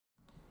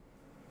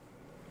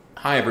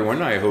Hi,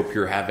 everyone. I hope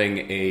you're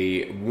having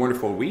a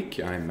wonderful week.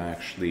 I'm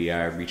actually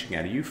reaching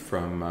out to you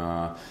from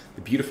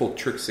the beautiful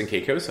Turks and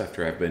Caicos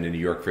after I've been in New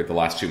York for the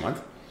last 2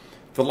 months.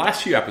 For the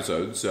last few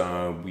episodes,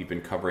 we've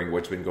been covering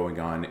what's been going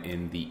on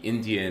in the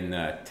Indian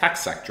tech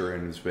sector,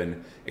 and it's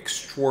been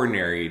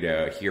extraordinary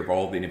to hear of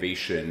all the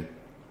innovation,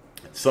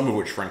 some of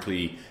which,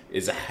 frankly,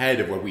 is ahead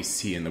of what we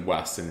see in the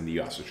West and in the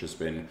US, which has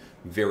been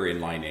very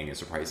enlightening and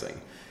surprising.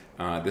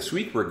 This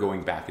week, we're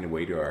going back in a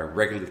way to our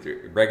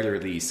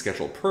regularly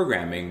scheduled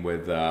programming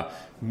with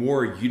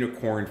more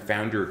unicorn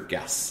founder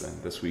guests.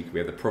 And this week, we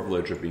have the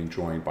privilege of being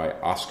joined by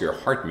Oskar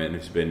Hartmann,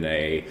 who's been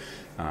a,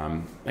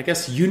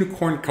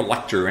 unicorn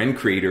collector and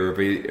creator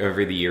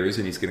over the years.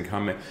 And he's going to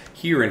come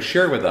here and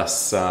share with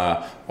us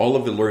all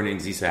of the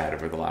learnings he's had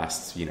over the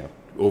last,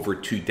 over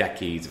 2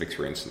 decades of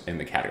experience in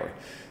the category.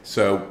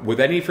 So, with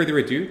any further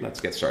ado, let's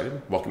get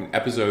started. Welcome to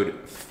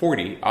episode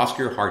 40,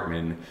 Oskar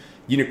Hartmann,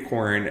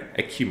 Unicorn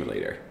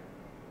Accumulator.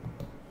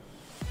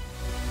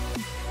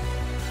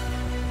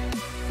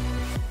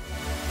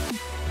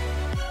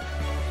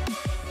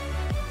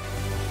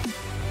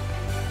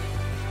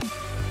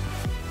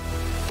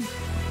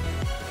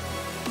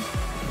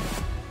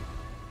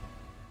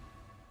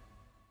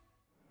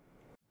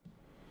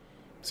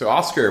 So,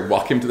 Oskar,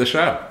 welcome to the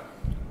show.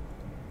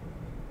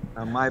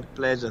 My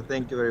pleasure.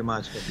 Thank you very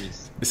much for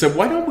this. So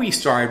why don't we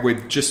start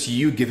with just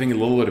you giving a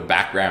little bit of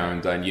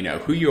background on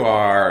who you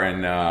are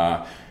and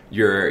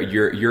your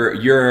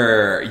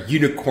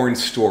unicorn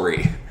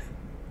story.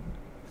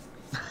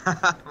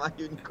 My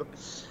unicorn.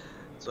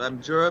 So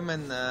I'm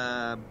German,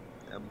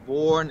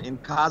 born in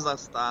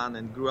Kazakhstan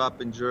and grew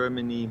up in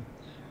Germany,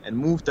 and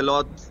moved a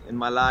lot in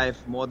my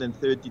life, more than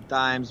 30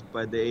 times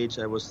by the age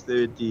I was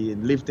 30,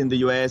 and lived in the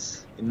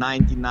US in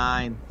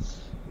 '99.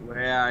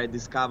 Where I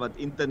discovered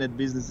internet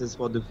businesses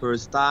for the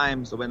first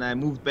time. So when I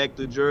moved back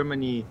to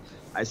Germany,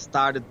 I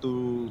started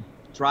to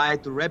try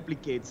to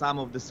replicate some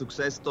of the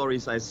success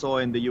stories I saw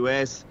in the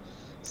US,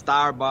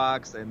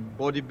 Starbucks and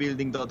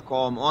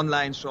bodybuilding.com,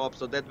 online shops.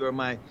 So that were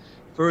my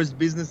first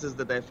businesses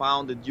that I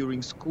founded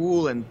during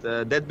school. And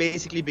that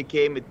basically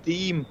became a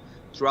theme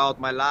throughout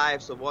my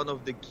life. So one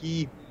of the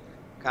key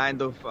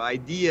kind of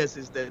ideas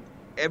is that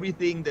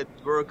everything that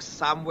works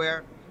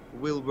somewhere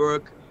will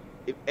work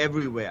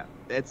everywhere.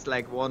 That's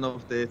like one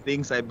of the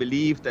things I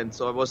believed, and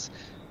so I was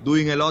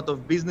doing a lot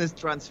of business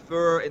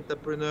transfer,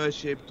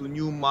 entrepreneurship to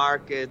new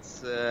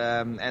markets,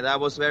 and I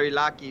was very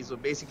lucky. So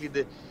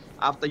basically,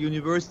 after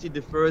university,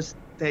 the first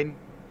 10,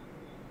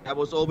 I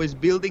was always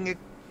building a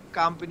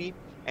company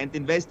and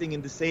investing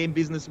in the same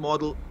business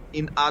model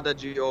in other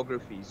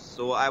geographies.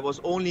 So I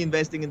was only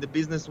investing in the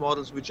business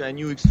models which I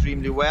knew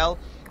extremely well,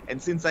 and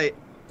since I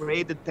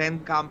created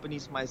 10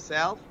 companies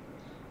myself,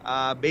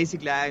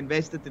 basically, I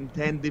invested in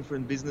 10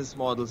 different business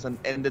models and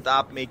ended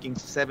up making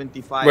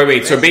 75.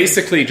 Wait. So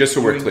basically, just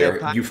so we're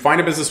clear, you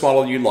find a business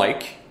model you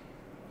like,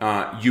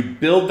 you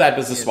build that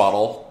business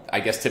model, I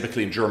guess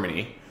typically in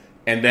Germany,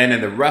 and then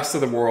in the rest of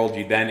the world,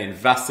 you then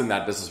invest in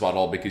that business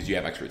model because you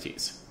have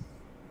expertise.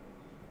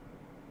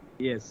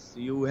 Yes,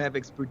 you have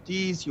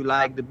expertise, you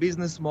like the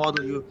business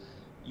model,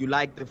 you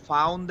like the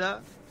founder,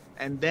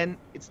 and then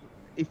it's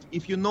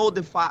if you know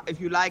if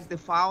you like the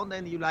founder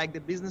and you like the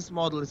business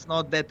model, it's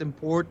not that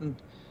important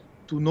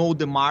to know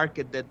the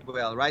market that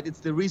well, right? It's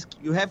the risk.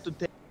 You have to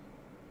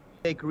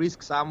take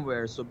risk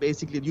somewhere. So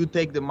basically, you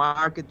take the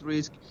market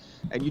risk,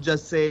 and you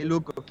just say,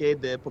 look, okay,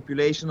 the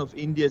population of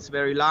India is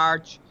very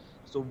large,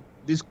 so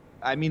this,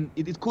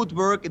 it could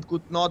work, it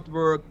could not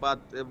work, but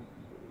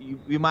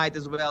we might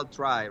as well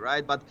try,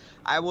 right? But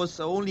I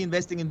was only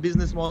investing in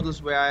business models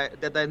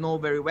that I know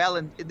very well,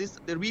 and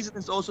the reason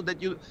is also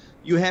that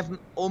you have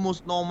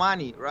almost no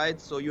money, right?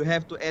 So you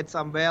have to add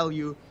some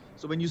value.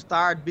 So when you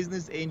start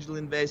business angel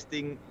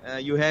investing,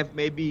 you have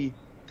maybe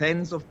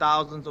tens of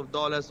thousands of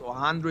dollars or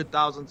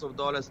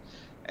 $100,000,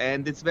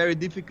 and it's very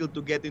difficult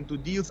to get into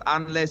deals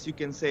unless you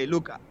can say,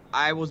 look,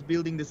 I was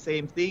building the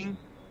same thing,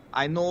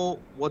 I know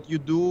what you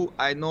do,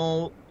 I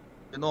know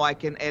I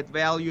can add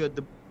value.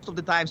 Most of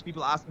the times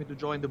people ask me to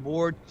join the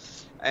board,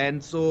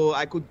 and so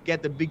I could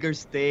get a bigger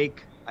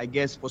stake, I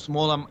guess, for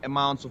smaller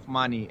amounts of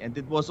money. And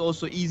it was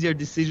also easier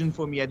decision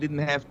for me. I didn't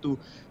have to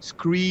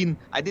screen.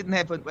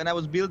 When I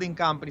was building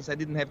companies, I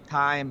didn't have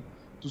time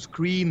to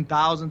screen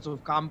thousands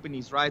of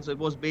companies, right? So it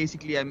was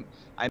basically,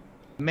 I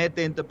met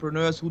the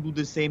entrepreneurs who do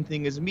the same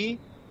thing as me,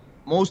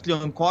 mostly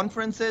on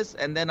conferences,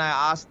 and then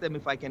I asked them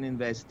if I can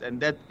invest. And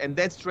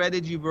that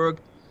strategy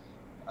worked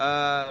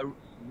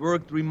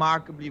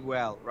remarkably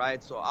well,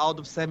 right? So out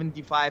of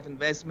 75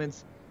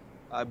 investments,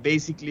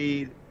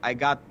 basically I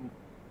got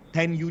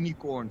 10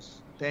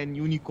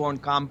 unicorn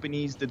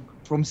companies that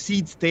from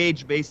seed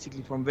stage,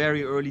 basically from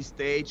very early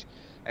stage,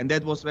 and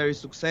that was very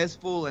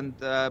successful. And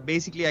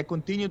basically I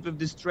continued with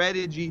this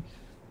strategy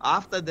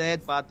after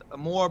that, but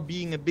more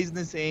being a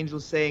business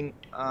angel, saying,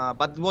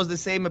 but it was the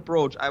same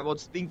approach. I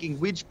was thinking,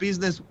 which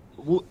business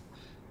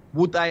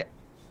would I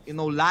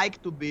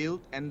like to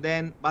build, and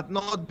then, but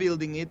not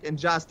building it and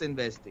just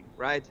investing,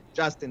 right?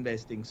 Just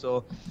investing.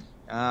 So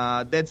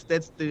That's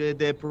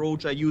the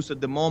approach I use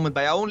at the moment.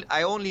 But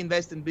I only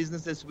invest in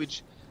businesses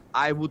which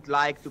I would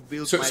like to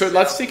build. So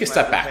let's take a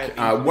step back.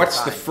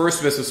 What's the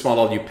first business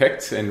model you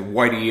picked, and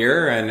what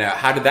year, and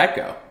how did that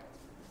go?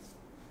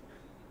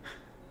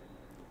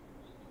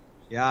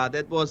 Yeah,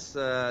 that was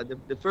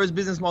the first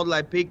business model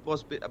I picked.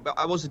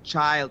 I was a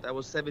child. I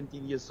was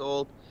 17 years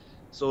old,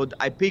 so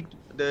I picked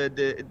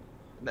it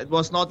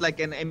was not like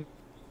an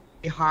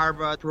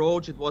Harvard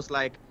approach. It was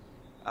like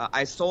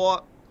I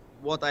saw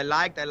what I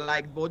liked. I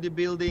liked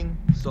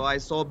bodybuilding, so I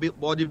saw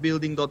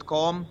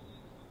bodybuilding.com,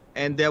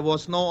 and there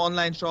was no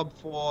online shop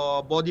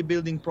for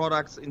bodybuilding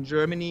products in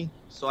Germany.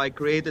 So I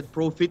created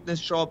Pro Fitness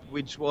Shop,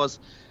 which was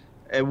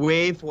a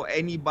way for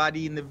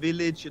anybody in the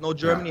village. You know,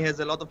 Germany has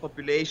a lot of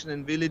population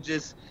in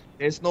villages.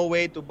 There's no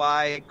way to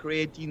buy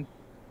creatine,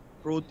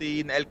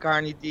 protein,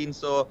 L-carnitine.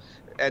 So,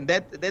 and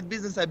that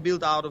business I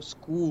built out of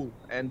school,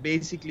 and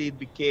basically it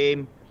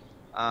became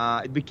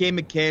a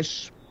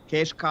cash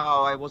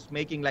cow. I was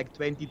making like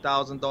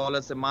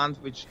 $20,000 a month,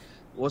 which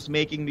was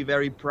making me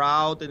very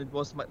proud, and it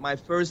was my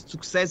first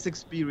success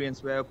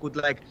experience where I could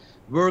like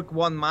work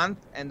 1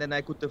 month and then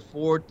I could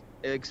afford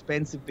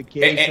expensive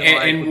vacation.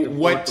 And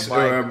what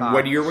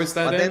year was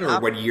that in, or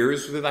what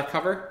years did that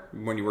cover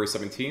when you were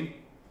 17?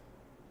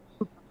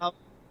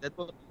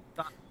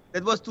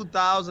 That was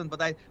 2000,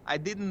 but I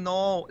didn't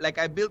know, like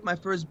I built my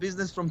first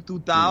business from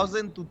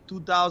 2000 to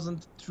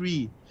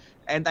 2003,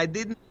 and I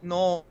didn't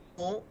know,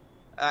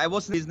 I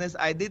was in business,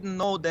 I didn't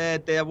know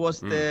that there was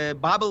the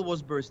bubble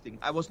was bursting.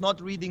 I was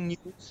not reading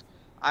news.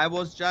 I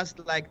was just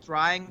like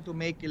trying to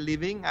make a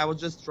living. I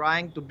was just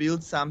trying to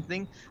build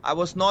something. I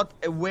was not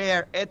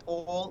aware at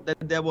all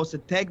that there was a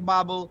tech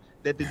bubble,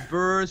 that it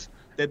burst,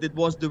 that it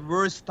was the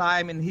worst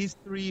time in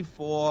history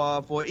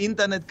for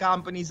internet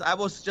companies. I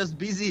was just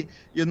busy,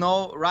 you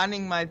know,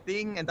 running my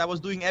thing, and I was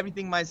doing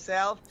everything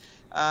myself.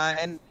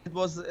 And it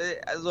was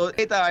so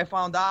later I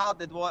found out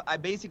that I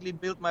basically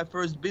built my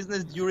first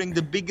business during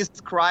the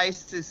biggest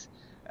crisis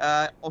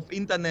of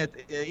internet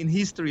in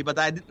history. But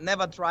I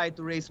never tried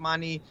to raise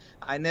money.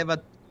 I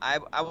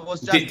was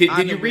just.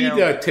 Did you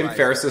read Tim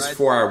Ferriss's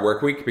 4-Hour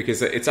Workweek?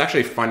 Because it's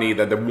actually funny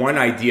that the one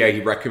idea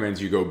he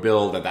recommends you go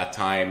build at that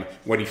time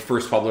when he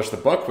first published the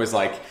book was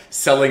like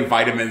selling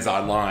vitamins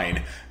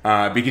online,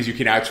 because you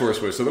can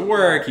outsource most of the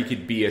work. You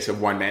could be as a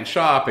one-man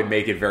shop and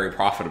make it very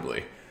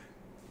profitably.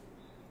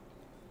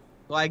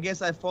 So I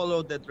guess I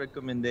followed that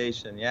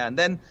recommendation, yeah. And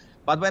then,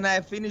 but when I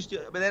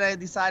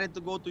decided to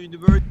go to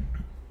university.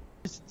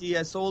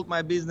 I sold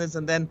my business,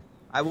 and then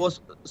I was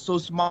so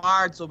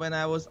smart. So when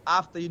I was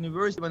after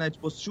university, when I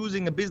was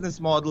choosing a business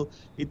model,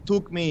 it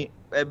took me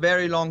a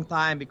very long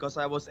time because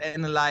I was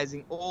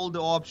analyzing all the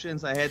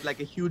options. I had like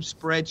a huge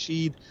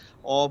spreadsheet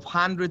of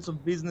hundreds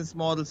of business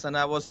models, and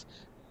I was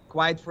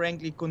quite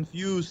frankly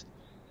confused.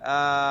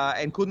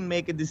 And couldn't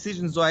make a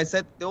decision. So I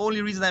said, the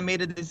only reason I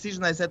made a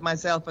decision, I set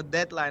myself a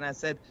deadline. I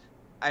said,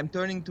 I'm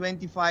turning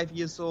 25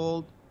 years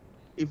old.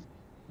 If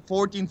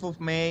 14th of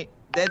May,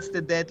 that's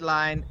the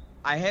deadline.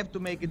 I have to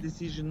make a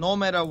decision no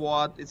matter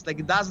what. It's like,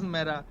 it doesn't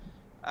matter.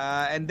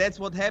 And that's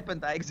what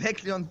happened.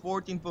 Exactly on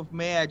 14th of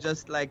May, I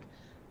just like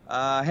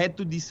had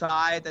to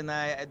decide. And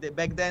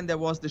back then there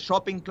was the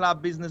shopping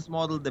club business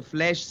model, the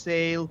flash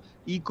sale,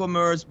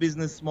 e-commerce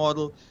business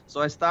model.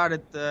 So I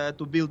started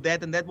to build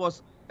that, and that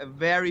was a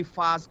very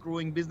fast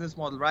growing business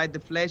model, right? The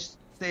flash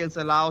sales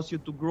allows you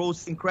to grow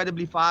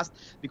incredibly fast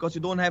because you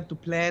don't have to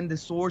plan the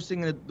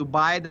sourcing to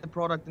buy the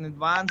product in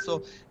advance.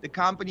 So the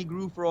company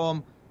grew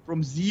from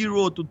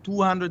zero to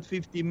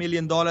 $250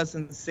 million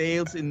in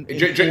sales in 4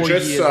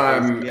 years.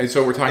 And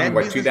so we're talking,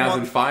 what,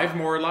 2005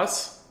 more or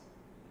less?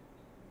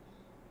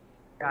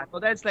 Yeah, so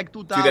that's like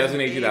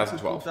 2008,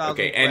 2012.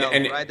 Okay,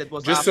 and right? That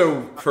was just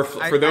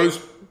for those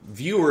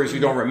viewers who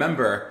don't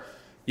remember,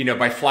 you know,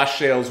 by flash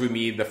sales, we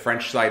mean the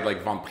French side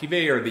like Vente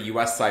Privée, or the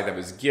US side that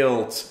was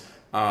Gilt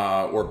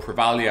or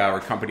Privalia or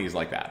companies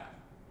like that.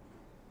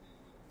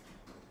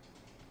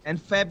 And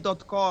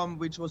Fab.com,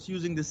 which was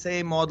using the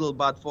same model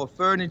but for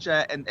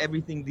furniture and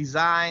everything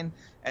design.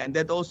 And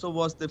that also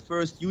was the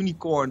first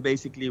unicorn,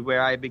 basically,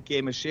 where I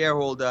became a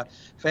shareholder.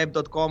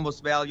 Fab.com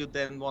was valued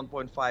then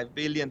 1.5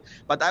 billion.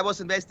 But I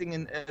was investing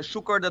in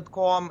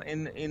Shukr.com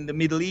in the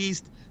Middle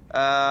East,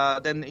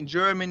 then in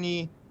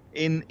Germany,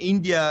 in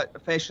India,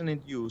 Fashion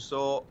and You.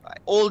 So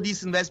all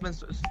these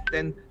investments,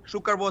 then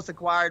Shukr was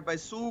acquired by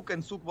Souk,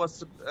 and Souk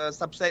was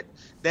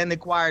then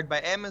acquired by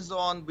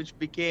Amazon, which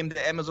became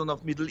the Amazon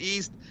of Middle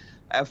East.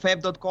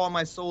 Fab.com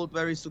I sold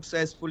very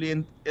successfully,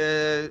 and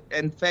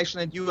Fashion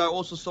and You I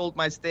also sold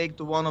my stake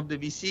to one of the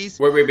VCs.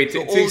 Wait.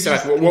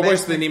 So what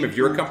was the name of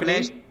your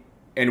company?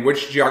 And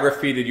which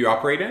geography did you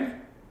operate in?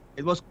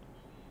 It was.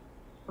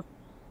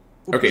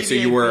 Okay, so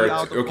you were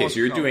So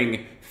you're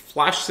doing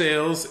flash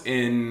sales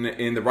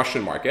in the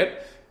Russian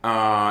market.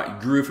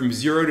 Grew from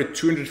 0 to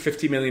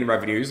 250 million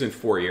revenues in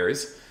 4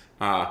 years.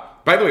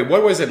 By the way,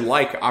 what was it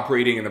like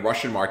operating in the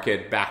Russian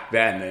market back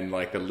then in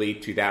like the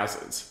late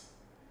 2000s?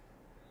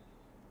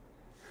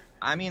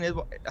 I mean,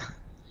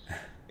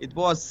 it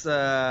was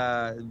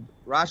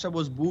Russia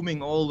was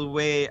booming all the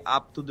way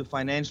up to the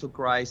financial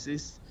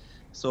crisis.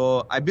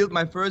 So I built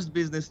my first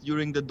business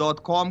during the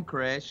dot-com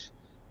crash,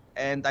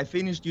 and I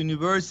finished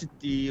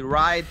university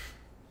right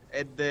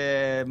at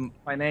the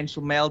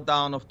financial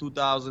meltdown of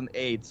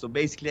 2008. So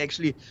basically,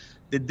 actually,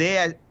 the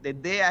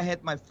day I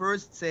had my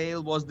first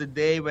sale was the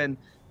day when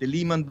the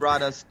Lehman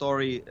Brothers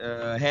story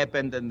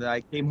happened, and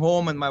I came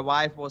home and my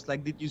wife was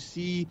like, "Did you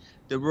see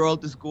the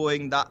world is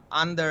going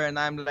under?" And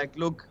I'm like,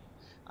 "Look,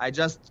 I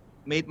just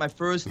made my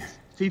first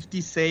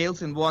 50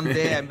 sales in one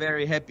day. I'm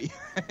very happy,"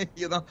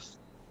 you know.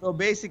 So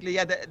basically,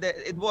 yeah,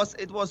 it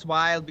was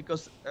wild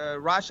because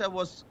Russia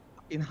was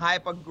in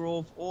hyper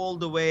growth all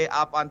the way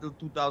up until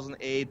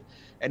 2008,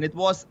 and it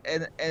was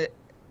an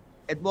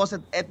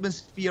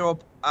atmosphere of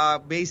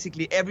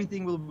basically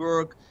everything will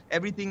work,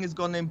 everything is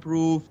gonna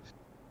improve.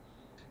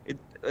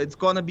 It's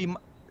gonna be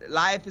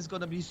life is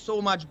gonna be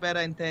so much better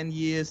in 10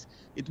 years.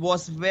 It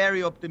was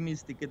very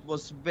optimistic. It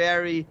was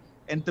very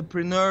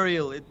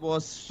entrepreneurial. It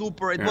was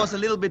super. It was a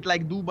little bit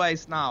like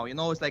Dubai's now. You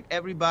know, it's like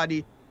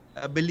everybody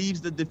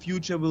believes that the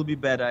future will be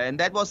better, and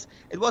it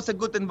was a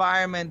good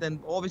environment. And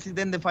obviously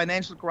then the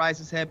financial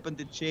crisis happened.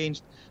 It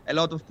changed a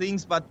lot of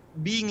things, but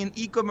being in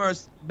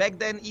e-commerce back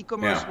then,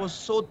 e-commerce was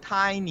so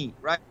tiny,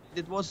 right?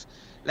 It was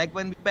like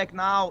when we back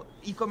now,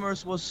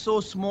 e-commerce was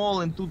so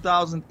small in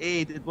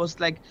 2008. It was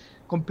like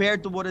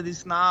compared to what it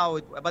is now,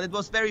 but it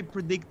was very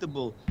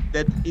predictable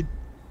that it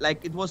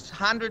was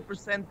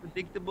 100%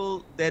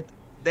 predictable that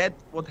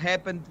what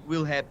happened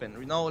will happen,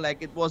 you know,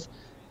 like it was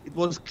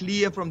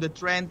clear from the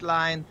trend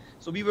line.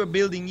 So we were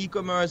building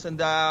e-commerce,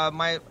 and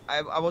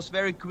I was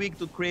very quick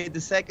to create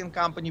the second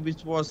company,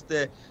 which was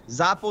the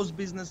Zappos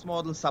business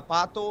model,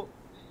 Zapato.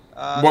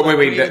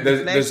 Wait.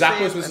 The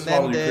Zappos business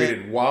model you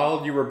created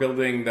while you were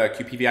building the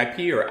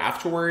QPVIP, or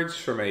afterwards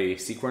from a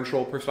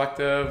sequential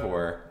perspective,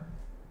 or?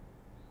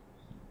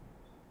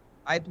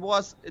 It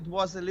was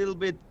a little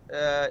bit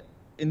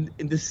in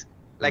this.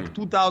 Like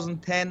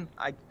 2010,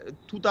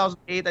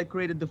 2008, I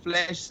created the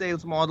flash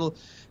sales model,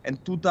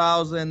 and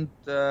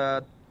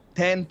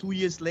 2010, 2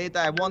 years later,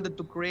 I wanted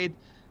to create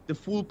the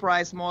full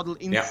price model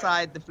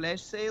inside the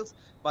flash sales,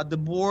 but the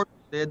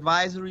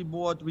advisory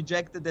board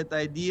rejected that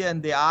idea,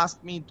 and they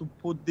asked me to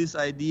put this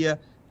idea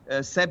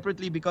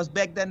separately, because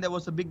back then there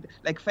was a big,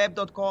 like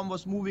fab.com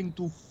was moving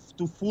to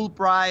full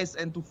price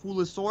and to full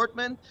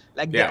assortment,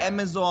 like the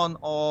Amazon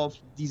of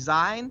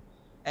design.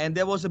 And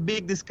there was a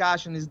big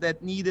discussion: is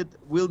that needed?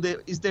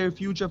 Is there a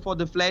future for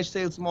the flash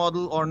sales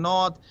model or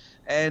not?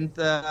 And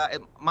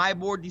my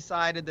board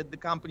decided that the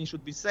company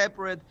should be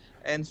separate,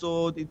 and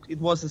so it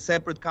was a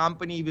separate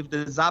company with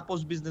the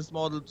Zappos business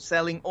model,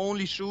 selling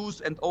only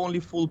shoes and only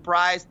full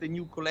price, the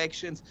new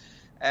collections.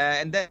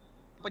 And that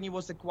company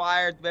was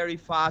acquired very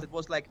fast. It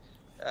was like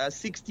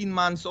 16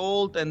 months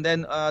old, and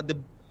then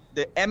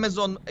the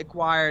Amazon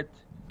acquired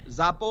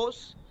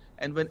Zappos.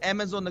 And when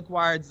Amazon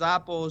acquired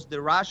Zappos,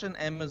 the Russian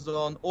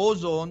Amazon,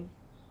 Ozon,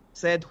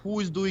 said, "Who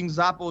is doing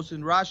Zappos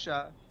in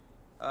Russia?"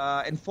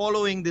 And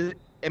following the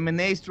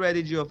M&A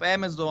strategy of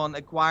Amazon,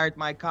 acquired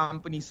my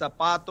company,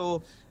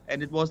 Zapato,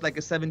 and it was like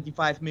a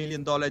 $75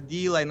 million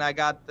deal, and I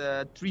got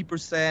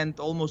 3%,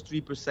 almost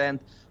 3%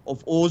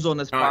 of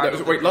Ozon as part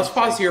of it. Wait, let's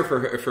pause here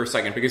for a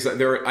second, because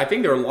I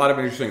think there are a lot of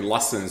interesting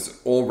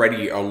lessons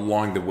already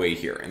along the way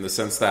here, in the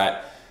sense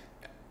that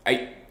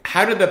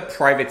how did the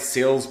private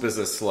sales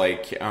business,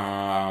 like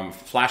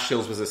flash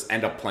sales business,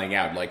 end up playing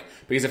out? Like,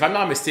 because if I'm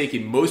not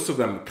mistaken, most of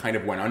them kind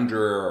of went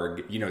under, or,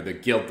 you know, the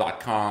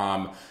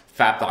Guild.com,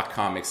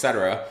 Fab.com,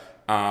 etc.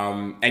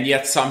 And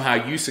yet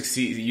somehow you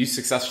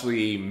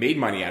successfully made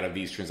money out of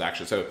these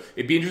transactions. So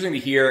it'd be interesting to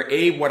hear,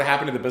 A, what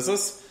happened to the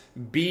business,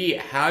 B,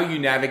 how you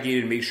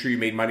navigated and made sure you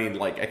made money.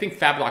 Like, I think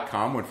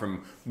Fab.com went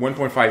from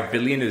 1.5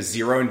 billion to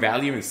zero in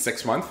value in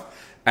 6 months.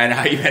 And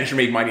how you managed to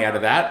make money out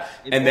of that.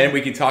 And then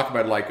we can talk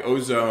about like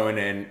Ozone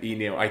and,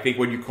 you know, I think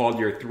what you called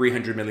your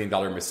 $300 million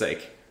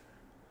mistake.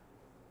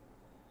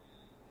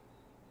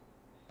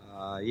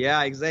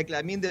 Yeah, exactly.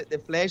 I mean, the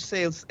flash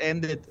sales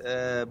ended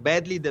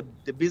badly.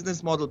 The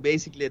business model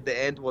basically at the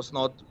end was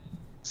not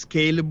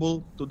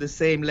scalable to the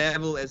same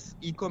level as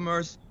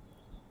e-commerce,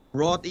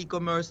 broad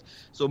e-commerce.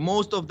 So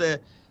most of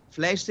the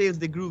flash sales,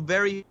 they grew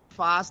very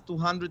fast to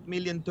 100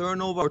 million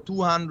turnover, or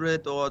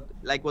 200, or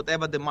like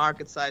whatever the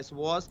market size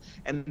was.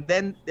 And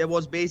then there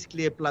was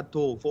basically a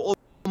plateau for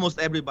almost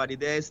everybody.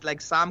 There's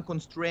like some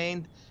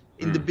constraint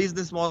in the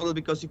business model,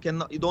 because you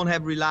don't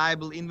have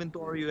reliable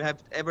inventory, you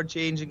have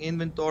ever-changing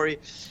inventory,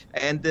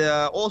 and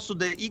also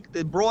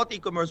the broad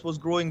e-commerce was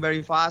growing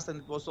very fast,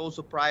 and it was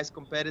also price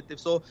competitive.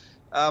 So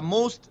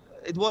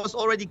it was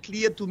already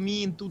clear to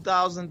me in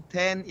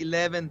 2010,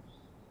 11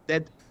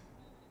 that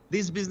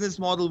this business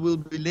model will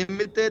be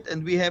limited,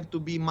 and we have to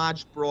be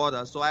much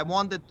broader. So I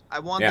wanted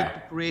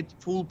to create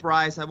full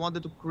price. I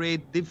wanted to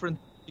create different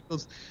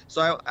vehicles.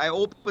 So I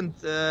opened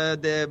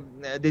the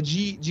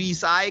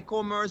GSI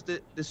commerce,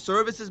 the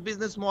services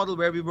business model,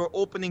 where we were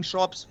opening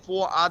shops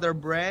for other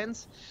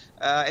brands,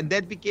 and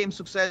that became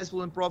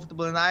successful and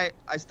profitable. And I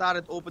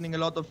started opening a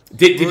lot of.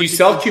 Did you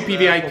sell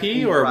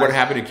QPVIP, or what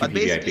happened in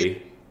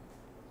QPVIP?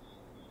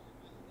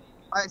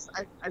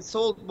 I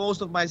sold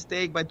most of my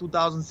stake by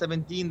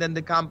 2017. Then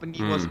the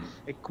company was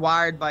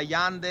acquired by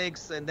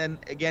Yandex, and then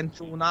again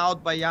thrown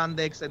out by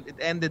Yandex, and it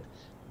ended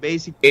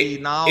basically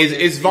now.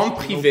 Is Vente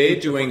Privée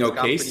doing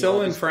okay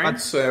still in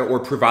France or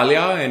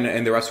Privalia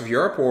and the rest of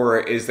Europe, or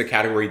is the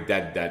category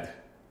dead?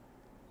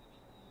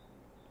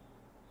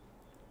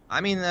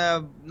 I mean,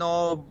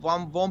 no,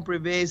 Vente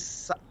Privée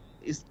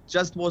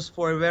was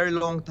for a very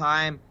long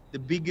time the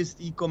biggest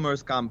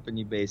e-commerce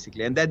company,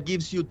 basically, and that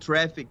gives you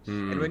traffic.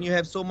 And when you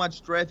have so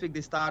much traffic,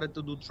 they started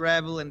to do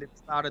travel, and it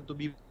started to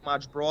be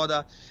much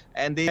broader,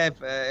 and they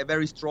have a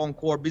very strong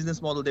core business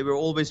model. They were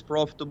always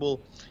profitable,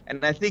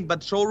 and I think,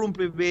 but Showroom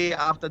Privé,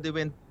 after they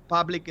went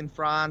public in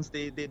France,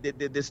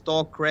 the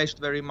stock crashed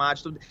very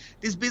much. So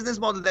this business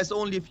model, there's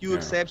only a few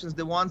exceptions.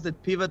 The ones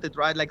that pivoted,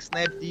 right, like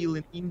Snapdeal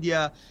in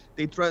India,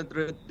 they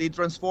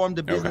transformed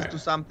the business to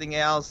something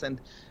else, and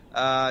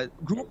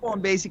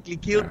Groupon basically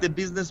killed the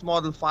business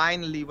model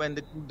finally when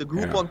the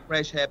Groupon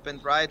crash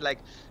happened, right? Like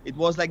it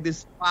was like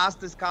this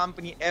fastest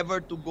company ever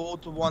to go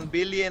to 1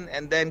 billion,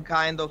 and then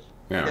kind of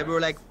there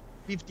were like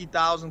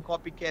 50,000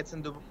 copycats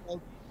in the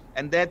world,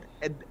 and there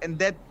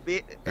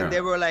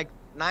were like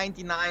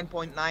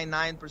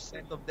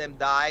 99.99% of them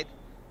died,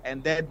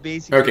 and that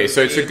basically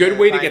so it's a good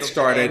way to get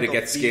started, to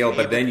get scaled,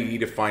 but then you need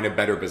to find a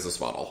better business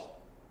model.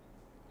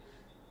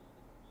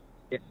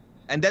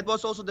 And that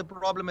was also the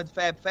problem at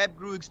Fab. Fab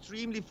grew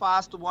extremely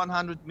fast to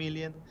 100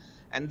 million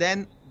and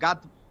then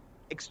got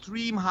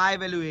extreme high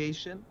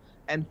valuation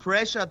and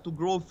pressure to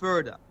grow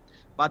further.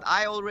 But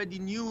I already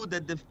knew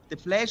that the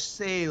flash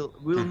sale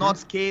will not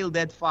scale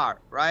that far,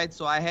 right?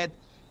 So I had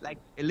like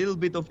a little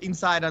bit of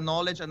insider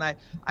knowledge, and I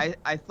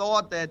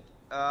thought that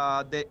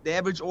the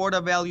average order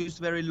value is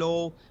very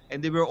low,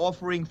 and they were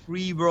offering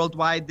free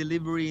worldwide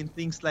delivery and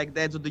things like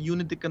that. So the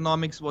unit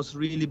economics was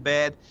really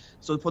bad.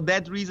 So for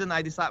that reason,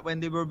 I decided,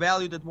 when they were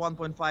valued at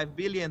 1.5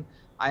 billion,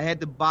 I had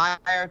the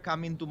buyer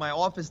come into my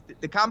office.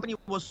 The company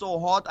was so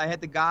hot, I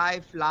had the guy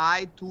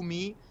fly to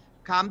me,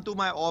 come to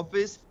my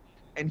office,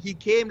 and he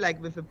came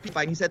like with a paper,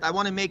 and he said, I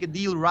want to make a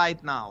deal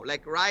right now,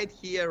 like right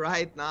here,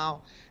 right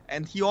now.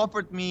 And he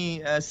offered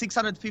me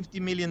 650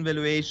 million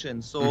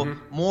valuation, so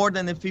more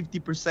than a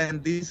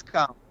 50%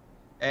 discount.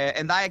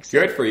 And I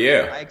accepted. Good for you.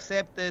 I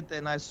accepted,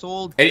 and I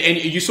sold.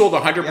 And you sold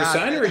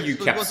 100%, or you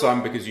kept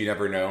some because you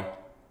never know?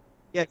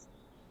 Yes.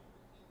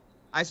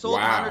 I sold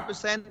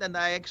 100%, and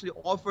I actually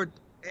offered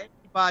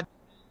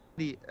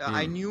everybody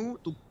I knew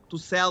to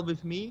sell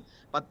with me,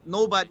 but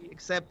nobody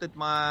accepted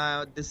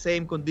the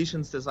same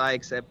conditions as I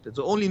accepted.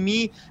 So only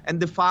me and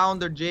the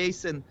founder,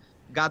 Jason,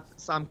 got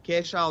some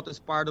cash out as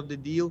part of the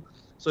deal.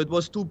 So it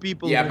was two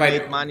people who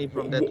made money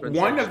from that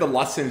transaction. One of the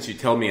lessons you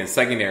tell me in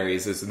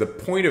secondaries is the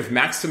point of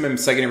maximum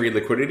secondary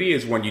liquidity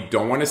is when you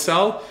don't want to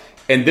sell.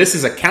 And this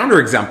is a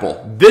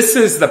counterexample. This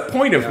is the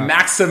point of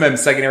maximum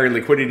secondary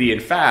liquidity in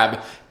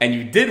Fab, and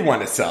you did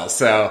want to sell.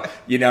 So,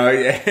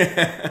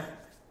 Yeah.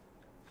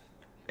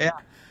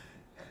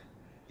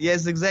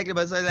 Yes, exactly.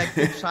 But it's like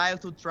the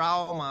childhood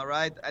trauma,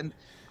 right? And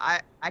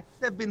I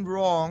could have been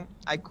wrong.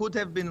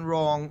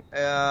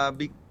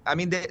 I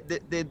mean,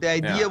 the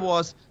idea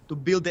was to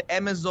build the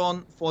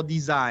Amazon for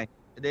design.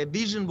 The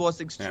vision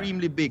was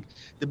extremely big.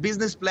 The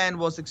business plan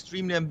was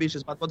extremely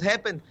ambitious. But what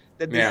happened,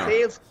 that the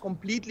sales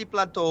completely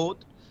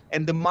plateaued,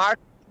 and the market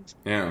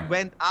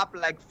went up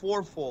like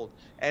fourfold.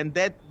 And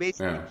that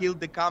basically killed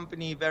the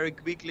company very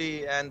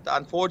quickly. And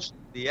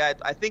unfortunately,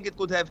 I think it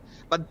could have.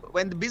 But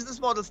when the business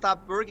model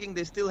stopped working,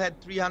 they still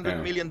had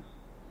 300 million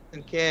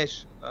in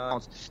cash.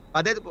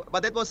 But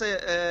that was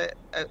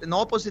an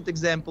opposite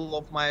example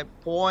of my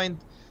point,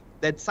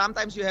 that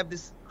sometimes you have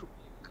these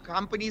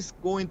companies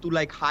go into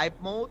like hype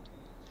mode,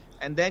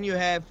 and then you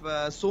have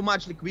so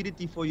much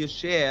liquidity for your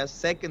shares,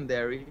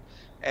 secondary,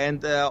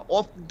 and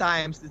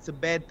oftentimes it's a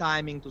bad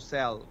timing to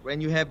sell.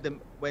 When you have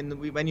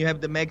when you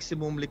have the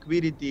maximum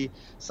liquidity,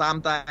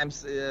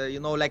 sometimes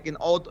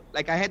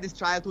like I had this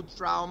childhood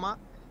trauma,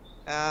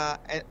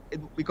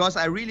 because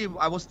I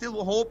was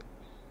still hoping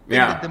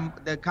that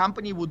the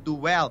company would do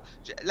well.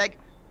 Like,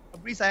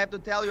 Fabrice, I have to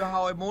tell you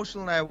how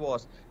emotional I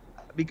was.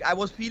 I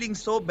was feeling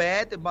so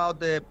bad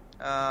about the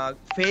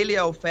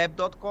failure of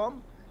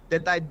Fab.com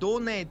that I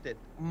donated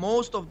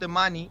most of the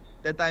money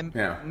that I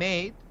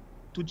made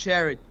to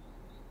charity.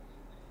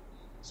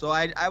 So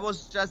I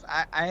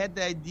had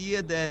the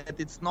idea that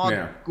it's not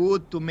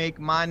good to make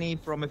money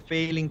from a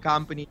failing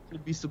company to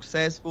be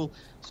successful.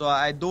 So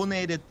I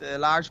donated a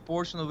large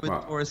portion of it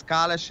for a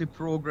scholarship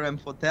program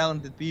for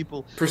talented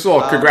people. First of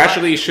all,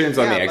 congratulations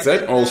on the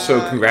exit.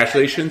 Also,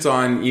 congratulations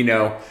on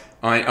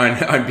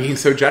on being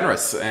so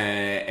generous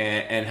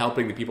and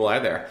helping the people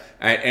out there.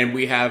 And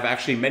we have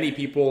actually many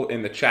people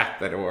in the chat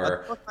that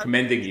are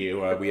commending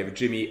you. We have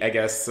Jimmy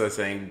Egas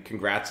saying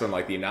congrats on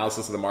like the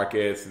analysis of the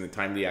markets and the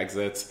timely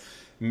exits.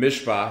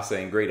 Mishba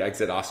saying great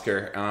exit,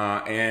 Oskar.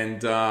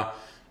 And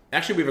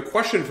actually, we have a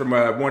question from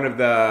one of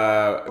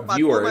the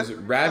viewers.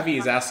 Ravi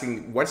is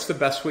asking, what's the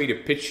best way to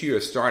pitch you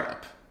a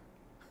startup?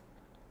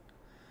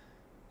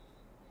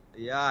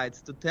 Yeah,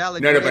 it's to tell a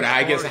No, great but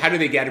I guess story. how do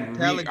they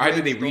how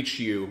do they Story. reach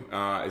you?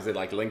 Is it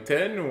like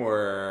LinkedIn,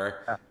 or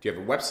Yeah. do you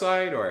have a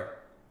website, or?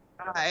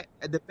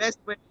 The best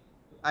way,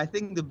 I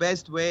think the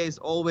best way is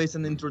always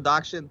an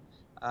introduction.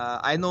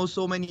 I know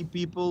so many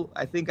people.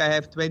 I think I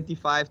have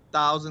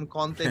 25,000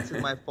 contacts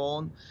in my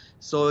phone.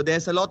 So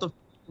there's a lot of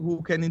people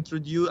who can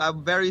introduce.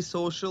 I'm very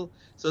social.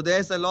 So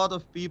there's a lot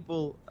of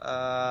people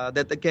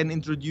that can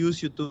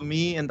introduce you to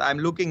me. And I'm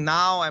looking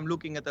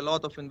at a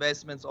lot of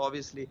investments,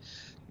 obviously.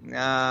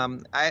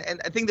 And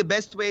I think the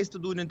best way is to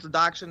do an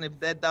introduction. If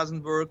that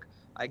doesn't work,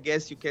 I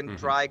guess you can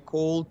try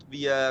cold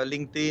via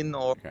LinkedIn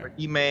or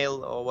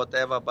email or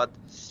whatever. But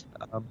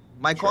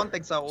my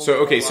contacts are all. So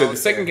okay, so the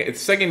there.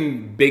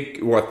 second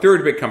big or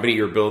third big company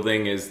you're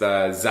building is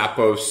the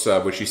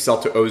Zappos, which you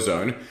sell to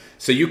Ozon.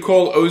 So you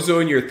call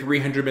Ozon your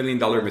 $300 million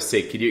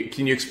mistake.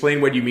 Can you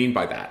explain what you mean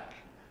by that?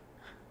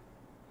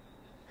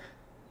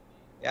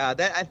 Yeah,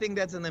 I think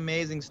that's an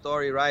amazing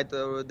story, right?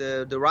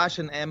 The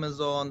Russian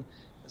Amazon.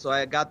 So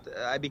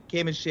I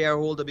became a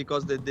shareholder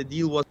because the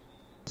deal was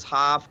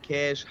half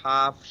cash,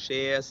 half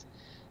shares,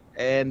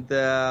 and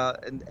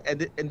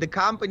the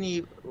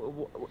company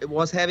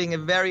was having a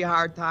very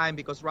hard time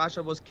because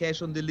Russia was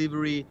cash on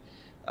delivery.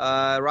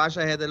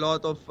 Russia had a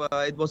lot of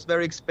it was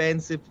very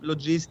expensive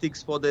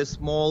logistics for the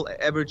small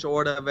average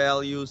order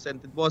values,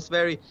 and it was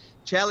very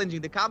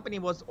challenging. The company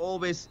was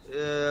always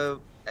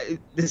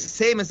the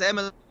same as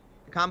Amazon.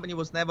 Company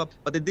was never,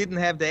 but it didn't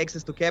have the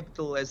access to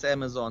capital as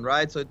Amazon,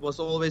 right? So it was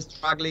always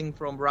struggling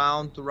from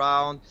round to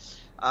round.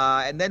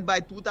 And then by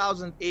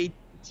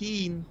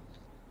 2018,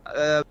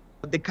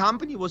 the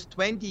company was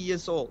 20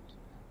 years old.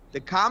 The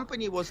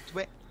company was,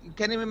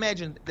 can you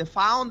imagine? The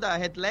founder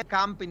had left the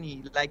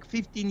company like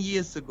 15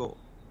 years ago,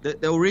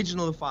 the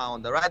original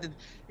founder, right?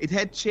 It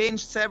had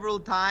changed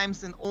several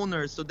times in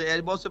owners. So there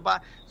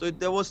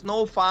was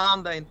no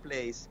founder in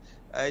place.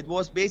 It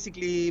was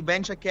basically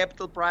venture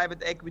capital,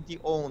 private equity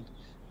owned.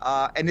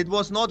 And it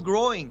was not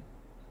growing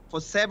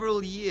for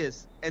several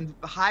years and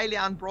highly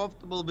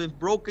unprofitable with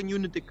broken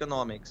unit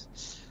economics.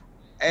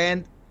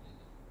 And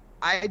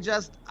I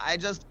just,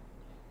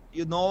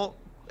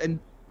 and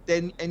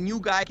then a new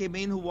guy came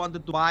in who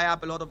wanted to buy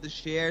up a lot of the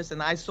shares,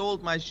 and I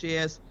sold my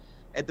shares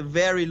at a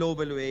very low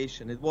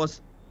valuation. It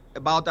was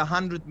about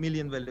 100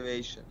 million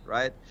valuation,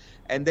 right?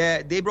 And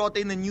they brought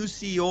in a new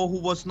CEO who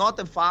was not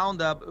a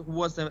founder, who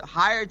was a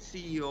hired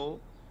CEO.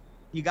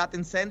 He got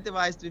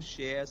incentivized with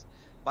shares.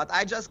 But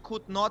I just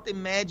could not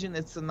imagine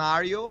a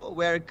scenario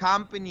where a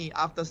company,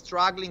 after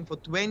struggling for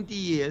 20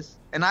 years,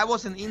 and I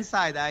was an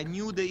insider, I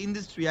knew the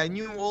industry, I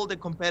knew all the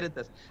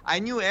competitors, I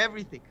knew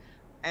everything.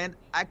 And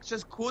I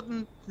just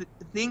couldn't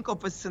think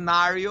of a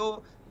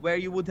scenario where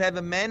you would have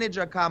a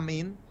manager come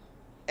in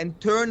and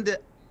turn the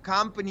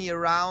company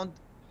around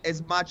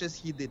as much as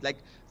he did. Like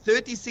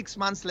 36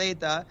 months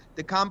later,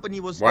 the company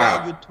was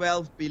valued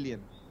 12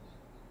 billion.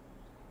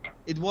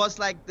 It was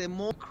like the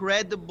most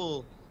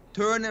credible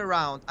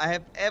turnaround I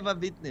have ever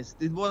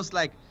witnessed. It was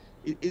like,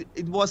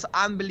 it was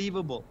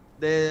unbelievable.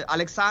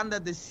 Alexander,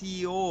 the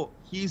CEO,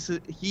 he's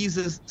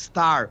a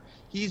star.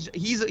 He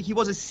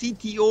was a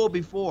CTO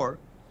before.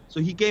 So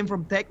he came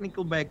from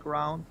technical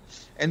background,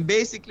 and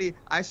basically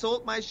I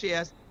sold my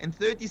shares, and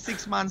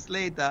 36 months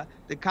later,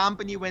 the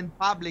company went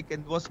public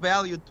and was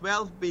valued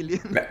 12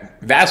 billion.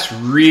 That's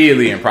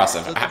really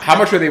impressive. How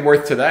much are they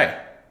worth today?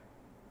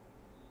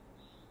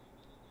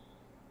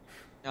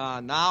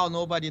 Now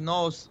nobody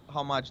knows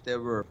how much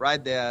they're worth,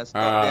 right? Their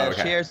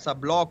shares are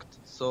blocked.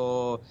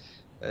 So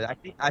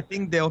I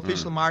think the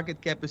official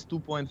market cap is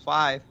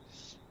 2.5.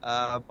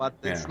 But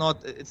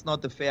it's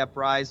not a fair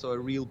price or a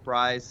real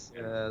price.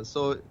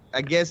 So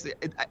I guess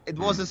it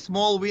was a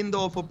small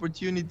window of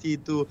opportunity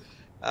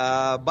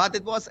but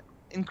it was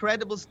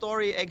incredible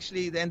story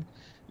actually. And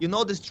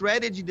the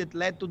strategy that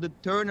led to the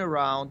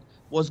turnaround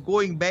was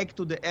going back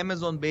to the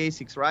Amazon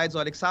basics, right? So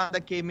Alexander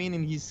came in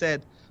and he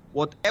said,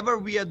 whatever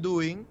we are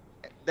doing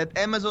that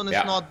Amazon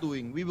is not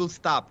doing, we will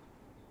stop.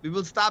 We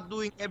will stop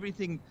doing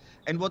everything.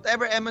 And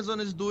whatever Amazon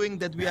is doing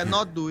that we are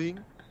not doing,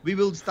 we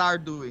will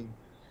start doing.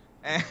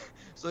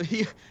 So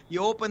he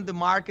opened the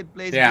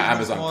marketplace.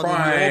 Amazon model.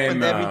 Prime. He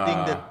opened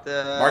everything that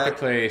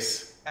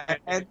marketplace.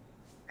 And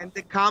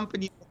the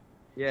company.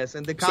 Yes,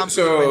 and the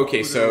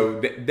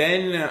company.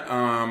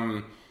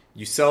 Then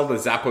you sell the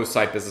Zappos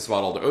site business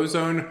model to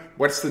Ozon.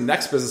 What's the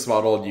next business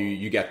model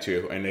you get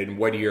to, and in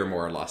what year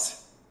more or less?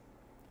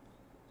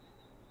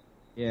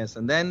 Yes,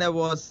 and then there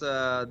was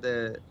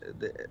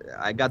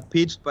I got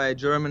pitched by a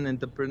German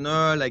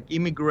entrepreneur, like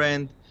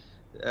immigrant.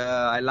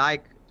 I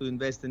like to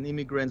invest in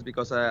immigrants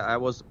because I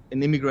was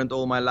an immigrant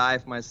all my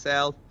life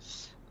myself.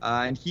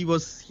 And he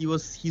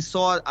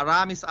saw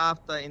Aramis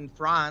after in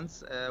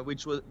France,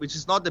 which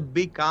is not a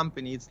big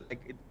company. It's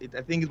like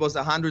I think it was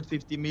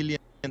 150 million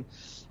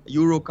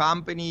euro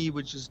company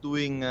which is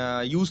doing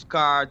used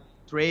car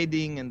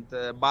trading and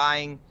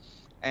buying.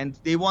 And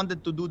they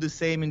wanted to do the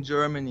same in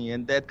Germany,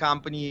 and that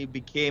company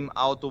became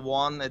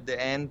Auto1 at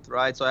the end,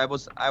 right? So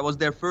I was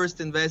their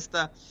first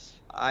investor.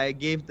 I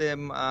gave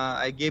them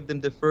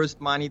the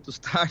first money to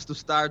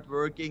start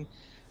working,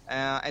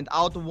 and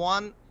out of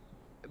one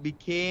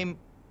became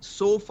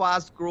so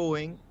fast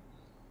growing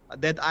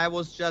that I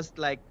was just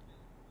like,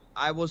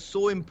 I was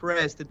so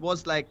impressed. It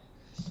was like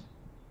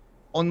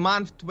on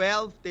month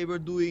 12 they were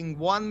doing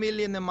 1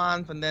 million a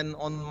month, and then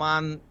on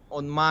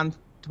month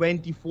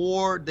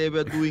 24 they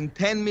were doing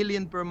 10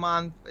 million per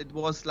month. It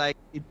was like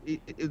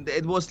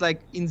it was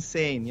like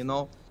insane, you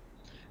know.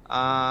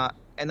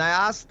 And I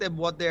asked them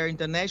what their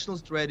international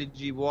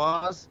strategy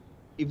was,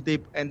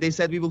 and they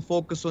said we will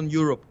focus on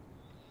Europe.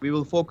 We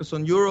will focus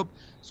on Europe.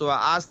 So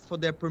I asked for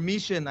their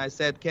permission. I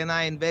said, can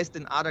I invest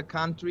in other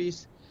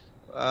countries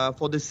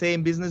for the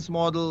same business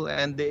model?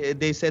 And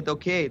they said,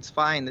 okay, it's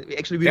fine.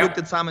 Actually, we looked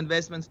at some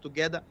investments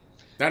together.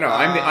 No,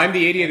 I'm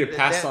the idiot who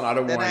passed on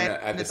Auto One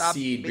at the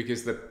seed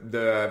because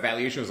the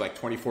valuation was like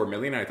 24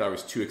 million. I thought it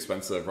was too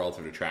expensive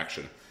relative to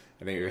traction.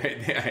 I think,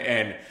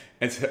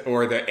 and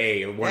or the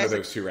A, one of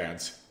those two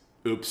rounds.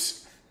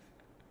 Oops.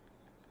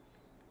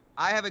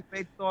 I have a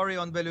great story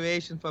on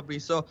valuation,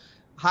 Fabrice. So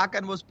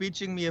Hakan was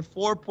pitching me a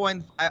 4.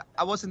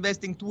 I was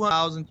investing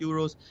 200,000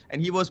 euros,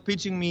 and he was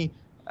pitching me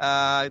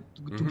to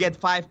get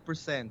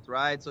 5%,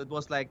 right? So it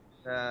was like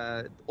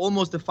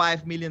almost a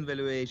 5 million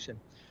valuation.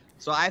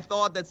 So I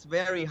thought that's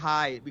very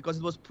high because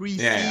it was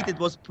pre-seed. Yeah.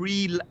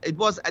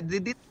 They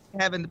didn't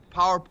have a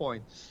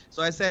PowerPoint.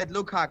 So I said,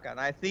 look, Hakan,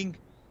 I think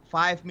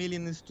 5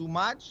 million is too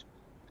much.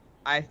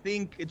 I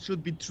think it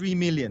should be 3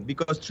 million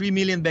because 3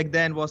 million back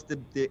then was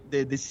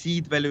the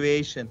seed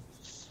valuation.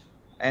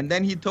 And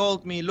then he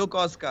told me, look,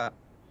 Oskar,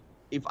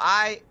 if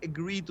I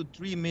agree to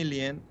 3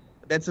 million,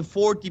 that's a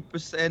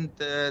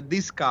 40%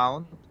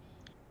 discount.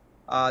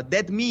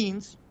 That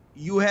means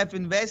you have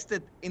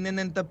invested in an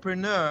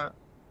entrepreneur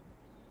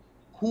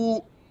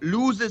who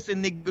loses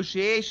in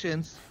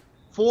negotiations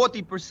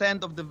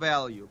 40% of the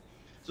value.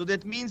 So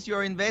that means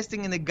you're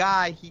investing in a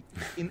guy,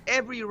 in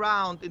every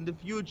round in the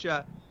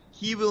future,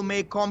 he will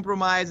make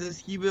compromises,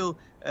 he will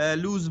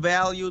lose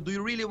value. Do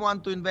you really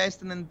want to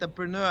invest in an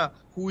entrepreneur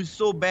who is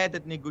so bad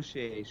at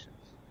negotiations?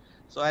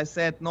 So I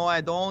said, no, I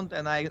don't,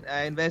 and I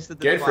invested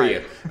in Good for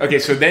you. Okay,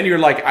 so then you're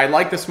like, I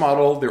like this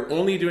model, they're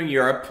only doing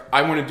Europe,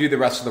 I want to do the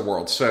rest of the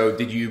world. So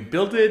did you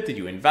build it, did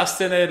you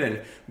invest in it,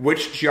 and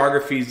which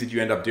geographies did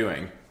you end up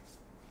doing?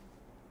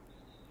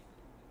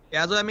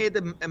 Yeah, so I made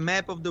a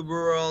map of the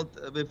world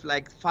with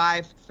like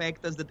 5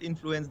 factors that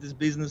influence this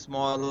business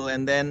model,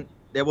 and then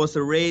there was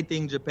a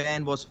rating.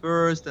 Japan was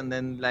first, and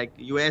then like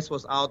US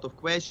was out of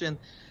question,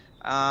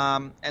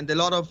 and a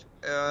lot of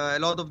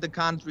the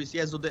countries.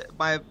 Yeah, so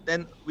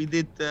then we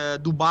did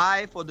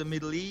Dubai for the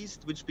Middle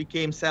East, which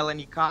became Sell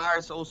Any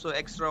Cars, also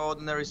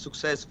extraordinary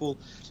successful.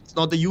 It's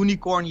not a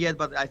unicorn yet,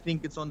 but I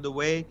think it's on the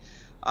way.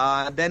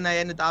 Then I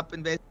ended up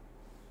investing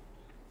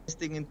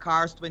in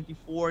Cars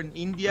 24 in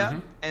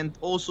India, and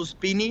also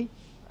Spinny,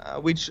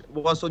 which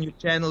was on your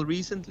channel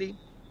recently.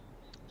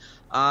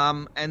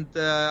 And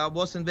I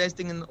was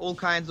investing in all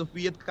kinds of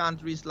weird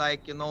countries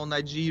like, you know,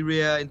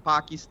 Nigeria, in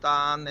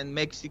Pakistan, and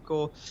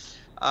Mexico,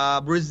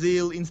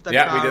 Brazil, Instacaro.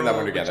 Yeah, we did that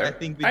one together. I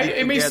think we did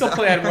it may still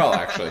play out well,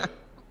 actually.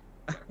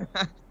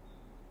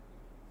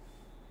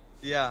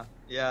 Yeah,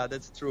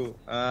 that's true.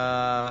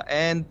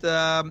 And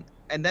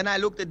then I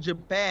looked at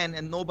Japan,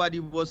 and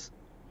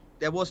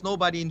there was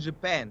nobody in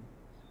Japan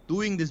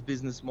doing this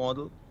business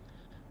model.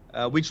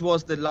 Which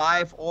was the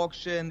live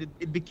auction.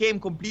 It became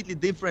completely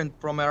different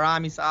from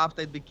Aramis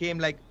after. It became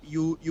like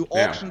you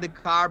auction the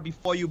car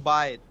before you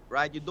buy it,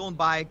 right? You don't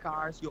buy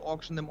cars, you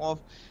auction them off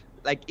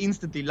like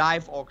instantly,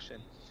 live auction.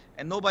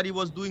 And nobody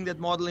was doing that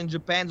model in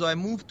Japan. So I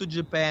moved to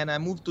Japan, I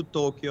moved to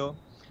Tokyo,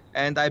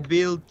 and I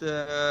built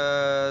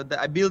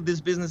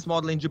this business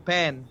model in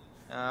Japan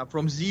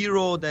from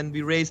zero. Then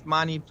we raised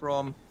money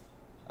from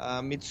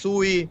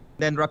Mitsui,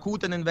 then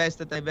Rakuten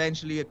invested,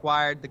 eventually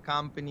acquired the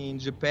company in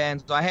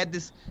Japan. So I had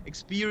this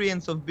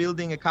experience of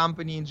building a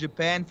company in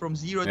Japan from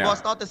zero. It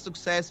was not a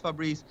success,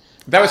 Fabrice.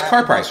 That was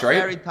Car Price, right?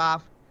 Very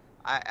tough.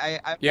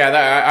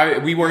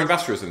 We were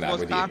investors in that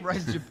with you. Car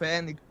Price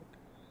Japan.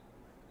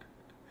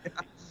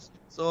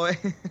 So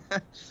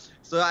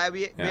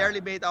we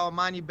barely made our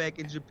money back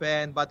in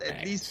Japan, but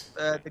at least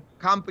the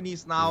company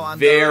is now under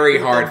very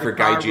hard for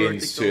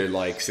gaijins to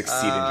like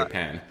succeed in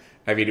Japan.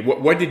 I mean,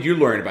 what did you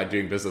learn about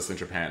doing business in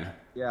Japan?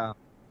 Yeah.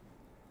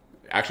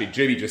 Actually,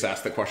 JB just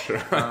asked the question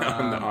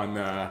on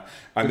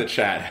the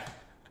chat.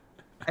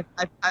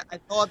 I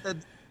thought that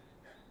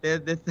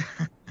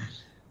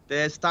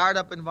the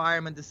startup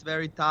environment is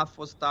very tough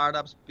for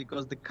startups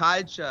because the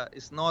culture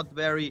is not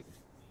very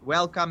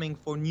welcoming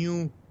for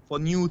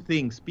new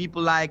things.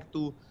 People like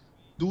to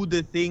do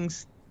the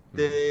things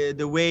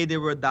the way they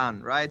were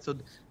done, right? So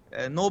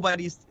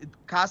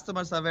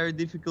customers are very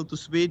difficult to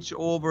switch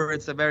over.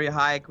 It's a very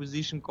high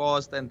acquisition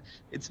cost, and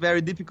it's very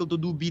difficult to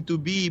do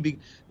B2B.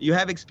 You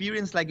have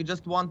experience like you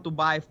just want to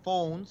buy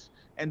phones,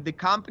 and the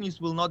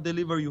companies will not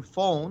deliver you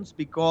phones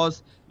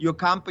because your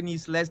company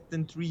is less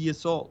than 3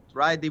 years old,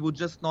 right? They would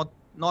just not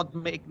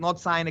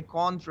sign a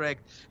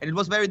contract, and it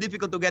was very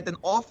difficult to get an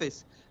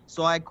office.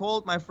 So I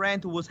called my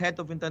friend who was head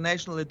of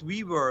international at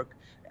WeWork.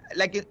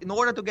 like in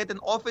order to get an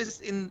office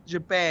in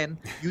Japan,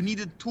 you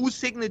needed 2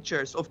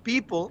 signatures of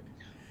people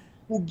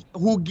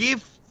who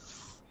give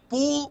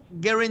full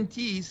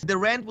guarantees the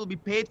rent will be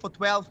paid for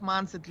 12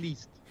 months at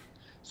least.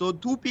 So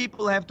 2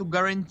 people have to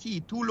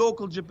guarantee, 2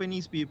 local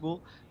Japanese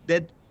people,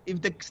 that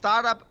if the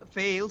startup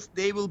fails,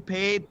 they will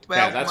pay 12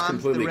 that's months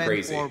completely the rent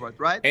crazy. forward,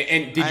 right?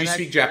 And did you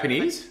speak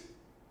Japanese?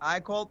 I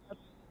called.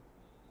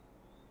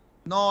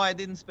 No, I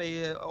didn't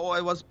speak.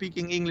 I was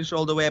speaking English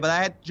all the way. But I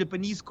had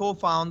Japanese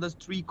co-founders,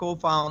 3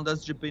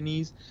 co-founders,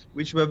 Japanese,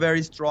 which were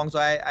very strong. So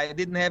I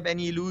didn't have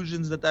any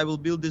illusions that I will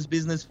build this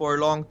business for a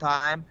long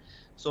time.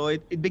 So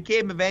it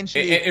became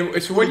eventually.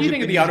 And so what do you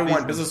think of the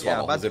Auto1 business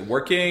model? Is it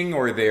working,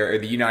 or are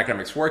the unit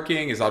economics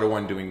working? Is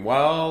Auto1 doing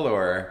well,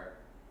 or?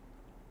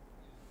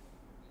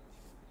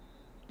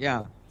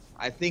 Yeah,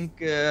 I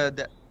think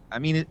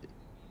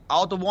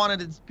Auto1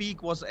 at its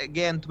peak was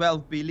again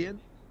 12 billion.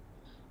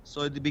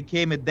 So it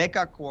became a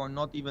decacorn,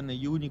 not even a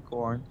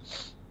unicorn.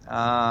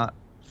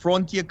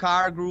 Frontier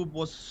Car Group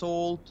was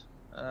sold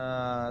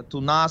to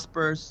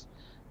Naspers,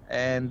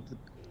 and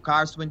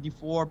Cars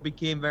 24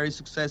 became very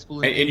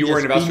successful in India. And you were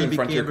an investor in Spini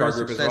Frontier Car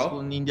Group as well? Successful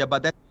in India,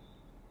 but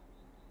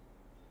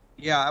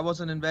I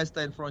was an investor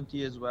in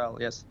Frontier as well,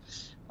 yes.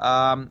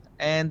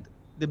 And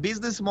the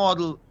business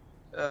model,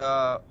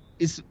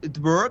 it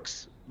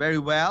works very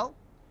well.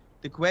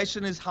 The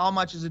question is, how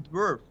much is it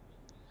worth?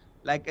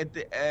 Like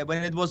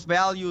when it was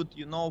valued,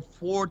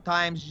 4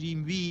 times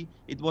GMV,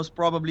 it was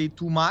probably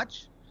too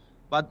much.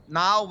 But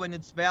now when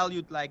it's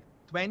valued like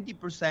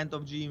 20%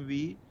 of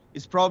GMV,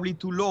 it's probably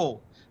too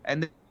low.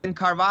 And then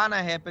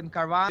Carvana happened.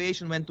 Carvana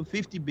valuation went to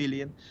 50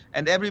 billion,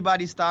 and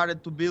everybody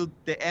started to build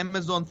the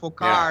Amazon for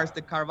cars,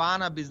 the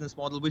Carvana business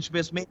model, which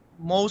was making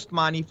most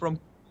money from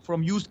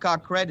used car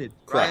credit,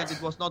 right?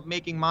 It was not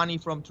making money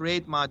from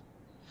trade much.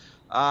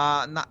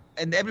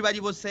 And everybody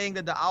was saying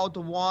that the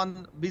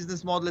Auto1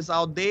 business model is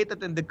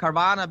outdated and the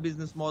Carvana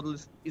business model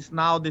is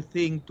now the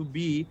thing to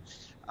be.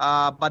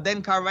 But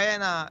then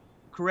Carvana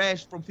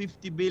crashed from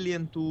 50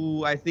 billion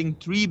to, I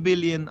think, 3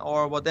 billion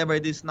or whatever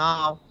it is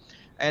now.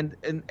 And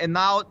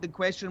now the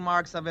question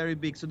marks are very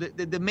big. So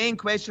the main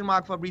question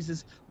mark, Fabrice,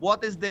 is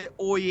what is the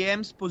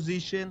OEM's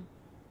position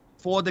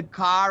for the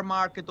car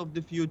market of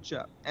the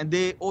future? And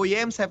the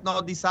OEMs have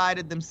not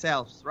decided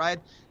themselves, right?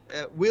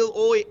 Will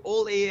all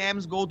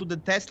OEMs go to the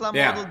Tesla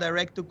model,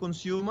 direct to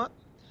consumer,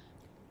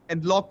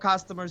 and lock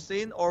customers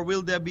in, or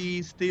will there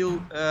be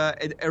still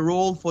a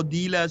role for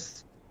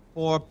dealers,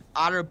 for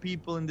other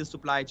people in the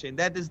supply chain?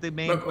 That is the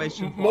main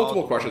question.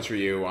 Multiple questions for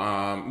you.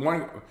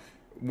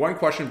 One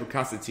question for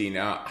Konstantin.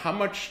 How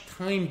much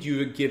time do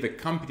you give a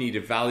company to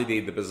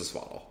validate the business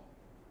model?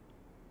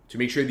 To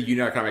make sure the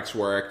unit economics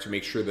work, to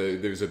make sure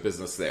that there's a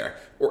business there?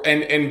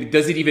 And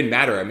does it even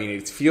matter? I mean,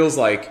 it feels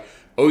like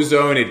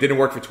Ozon, it didn't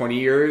work for 20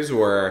 years,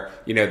 or,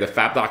 the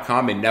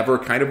Fab.com, it never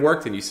kind of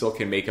worked, and you still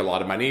can make a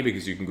lot of money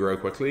because you can grow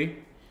quickly.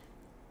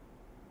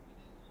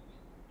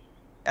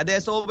 And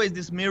there's always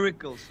these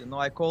miracles,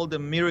 I call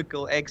them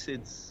miracle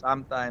exits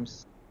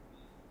sometimes.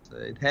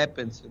 It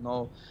happens,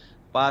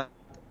 But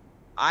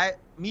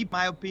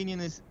my opinion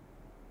is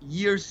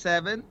year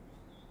 7,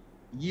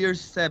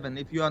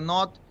 if you are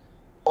not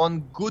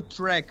on good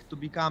track to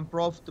become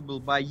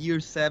profitable by year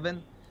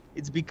 7,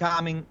 it's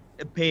becoming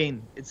a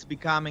pain. It's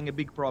becoming a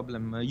big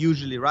problem,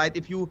 usually, right?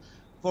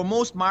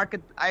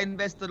 I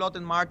invest a lot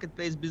in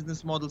marketplace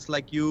business models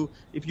like you.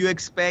 If you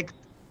expect,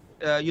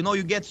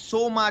 you get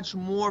so much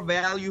more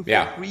value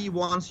for free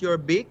once you're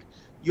big,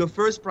 your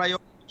first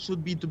priority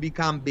should be to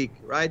become big,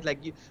 right? Like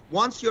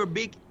once you're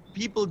big,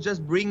 people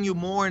just bring you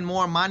more and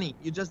more money.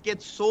 You just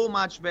get so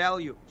much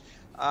value.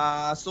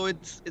 So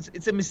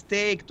it's a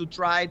mistake to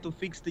try to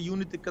fix the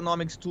unit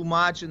economics too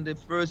much in the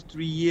first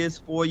 3 years,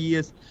 4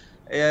 years.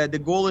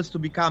 The goal is to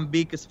become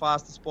big as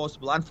fast as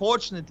possible.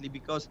 Unfortunately,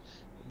 because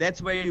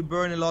that's where you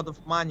burn a lot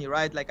of money,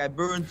 right? Like I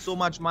burned so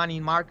much money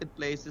in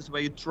marketplaces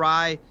where you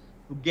try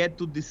to get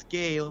to the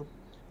scale,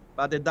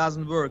 but it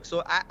doesn't work.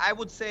 So I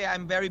would say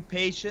I'm very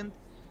patient,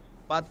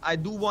 but I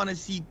do want to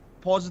see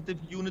positive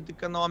unit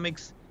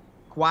economics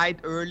quite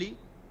early,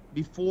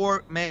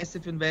 before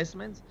massive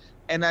investments.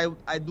 And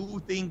I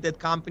do think that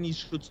companies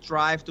should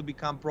strive to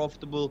become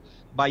profitable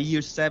by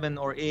year 7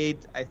 or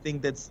 8. I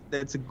think that's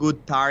a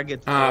good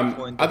target.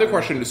 Other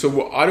question. So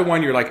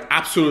Auto1, you're like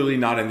absolutely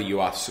not in the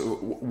US.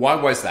 Why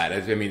was that?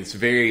 I mean,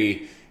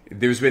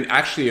 there's been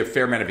actually a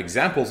fair amount of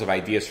examples of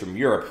ideas from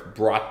Europe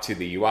brought to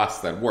the US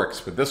that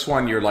works. But this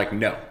one, you're like,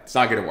 no, it's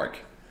not going to work.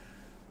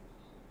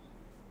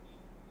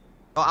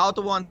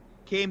 Auto1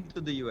 came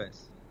to the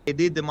US. They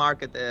did the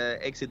market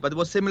exit, but it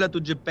was similar to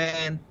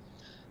Japan.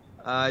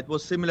 It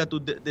was similar to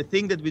the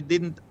thing that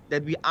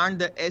we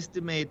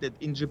underestimated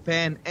in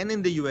Japan and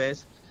in the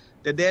US,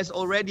 that there's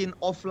already an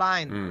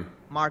offline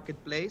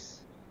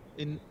marketplace.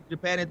 In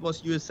Japan, it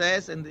was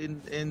USS, and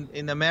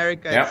in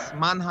America, it's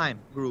Mannheim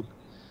Group.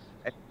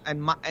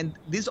 And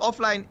these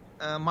offline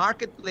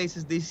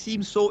marketplaces, they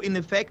seem so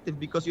ineffective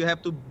because you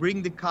have to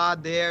bring the car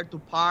there to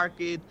park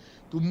it,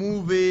 to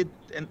move it,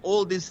 and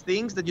all these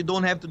things that you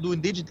don't have to do in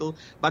digital.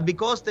 But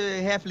because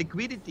they have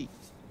liquidity,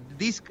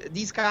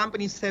 these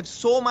companies have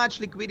so much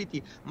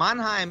liquidity.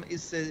 Mannheim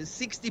is a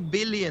 $60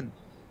 billion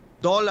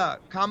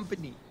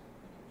company.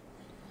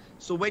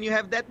 So when you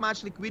have that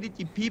much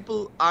liquidity,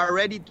 people are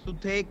ready to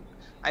take.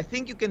 I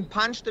think you can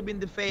punch them in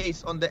the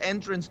face on the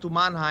entrance to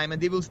Mannheim, and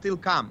they will still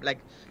come. Like,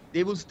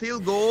 they will still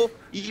go,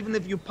 even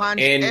if you punch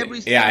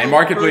every single and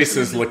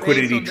marketplaces,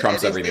 liquidity the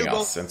trumps everything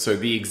else. And so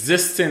the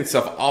existence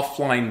of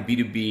offline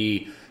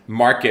B2B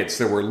markets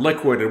that were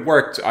liquid and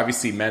worked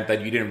obviously meant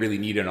that you didn't really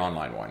need an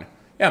online one.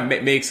 Yeah,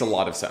 makes a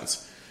lot of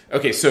sense.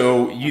 Okay,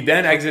 so you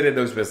then exited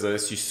those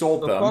businesses, you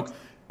sold them,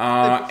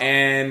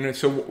 and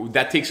so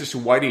that takes us to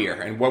Whiteyear.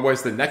 And what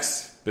was the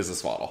next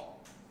business model?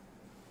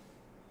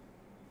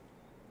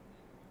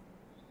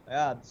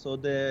 Yeah, so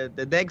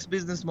the next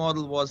business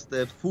model was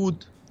the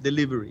food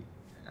delivery.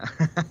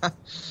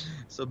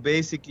 So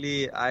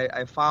basically,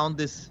 I found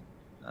this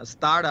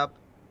startup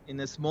in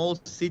a small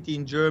city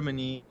in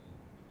Germany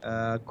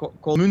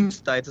called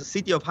Münster. It's a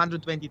city of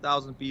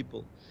 120,000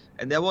 people.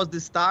 And there was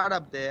this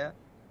startup there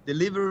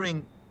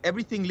delivering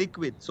everything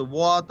liquid, so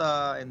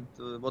water and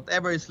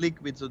whatever is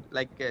liquid. So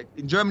like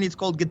in Germany, it's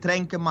called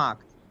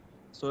Getränkemarkt.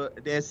 So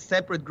there's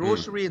separate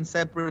grocery and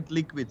separate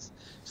liquids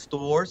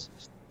stores.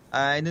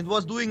 And it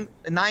was doing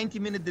a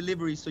 90-minute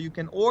delivery. So you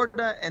can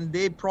order, and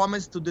they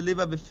promise to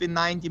deliver within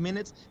 90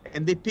 minutes.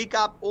 And they pick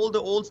up all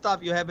the old stuff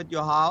you have at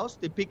your house.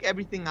 They pick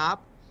everything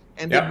up,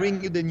 and they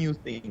bring you the new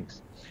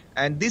things.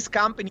 And this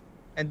company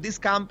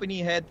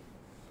had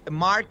a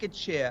market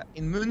share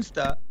in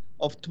Münster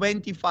of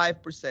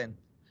 25%.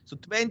 So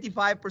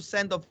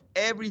 25% of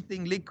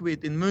everything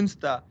liquid in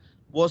Münster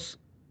was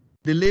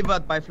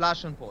delivered by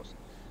Flaschenpost.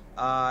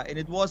 And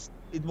it was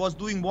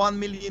doing €1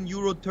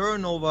 million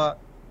turnover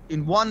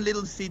in one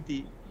little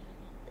city,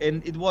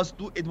 and it was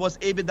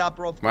EBITDA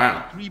profit.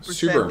 Wow, 3%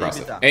 super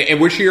impressive. EBITDA. And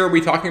which year are we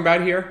talking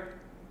about here?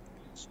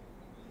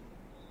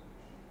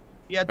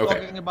 We are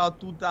talking about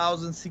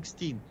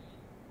 2016.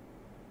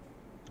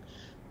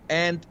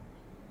 And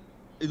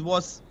it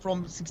was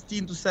from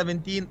 16 to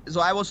 17.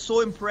 So I was so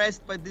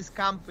impressed by this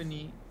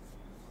company.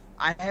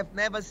 I have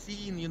never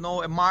seen,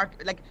 a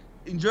market. Like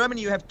in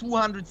Germany, you have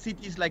 200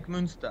 cities like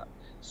Münster.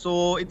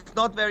 So it's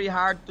not very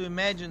hard to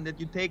imagine that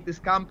you take this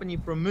company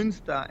from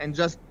Münster and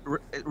just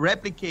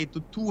replicate to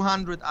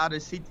 200 other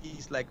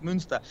cities like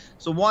Münster.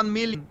 So 1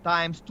 million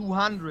times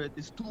 200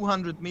 is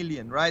 200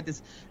 million, right?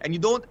 And you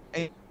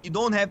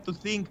don't have to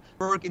think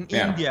work in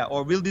India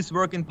or will this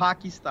work in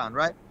Pakistan,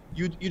 right?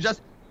 You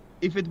just,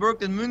 if it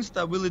worked in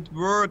Münster, will it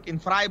work in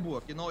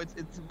Freiburg?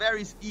 It's a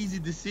very easy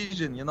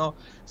decision,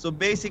 So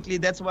basically,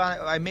 that's why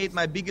I made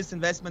my biggest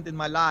investment in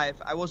my life.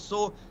 I was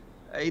so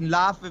in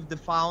love with the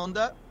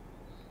founder.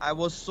 I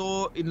was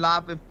so in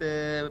love with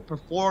the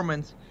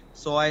performance.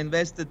 So I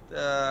invested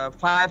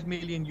 5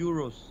 million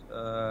euros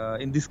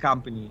in this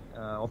company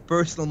of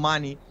personal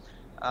money.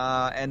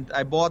 And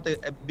I bought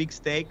a big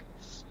stake.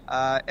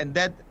 And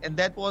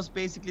that was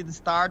basically the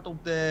start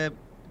of the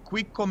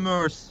quick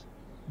commerce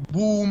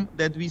boom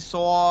that we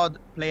saw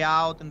play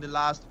out in the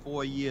last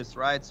 4 years,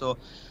 right? So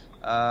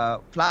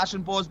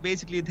Flaschenpost,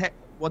 basically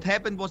what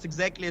happened was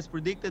exactly as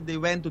predicted. They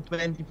went to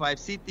 25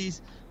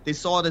 cities. They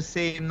saw the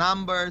same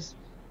numbers,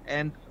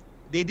 and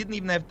they didn't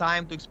even have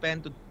time to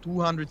expand to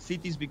 200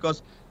 cities,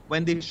 because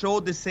when they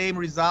showed the same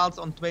results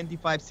on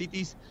 25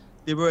 cities,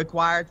 they were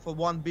acquired for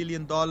 $1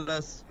 billion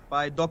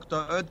by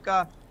Dr.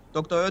 Oetker.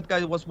 Dr.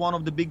 Oetker was one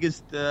of the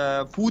biggest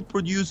food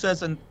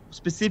producers and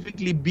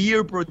specifically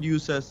beer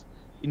producers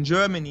in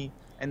Germany,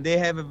 and they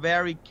have a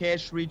very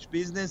cash-rich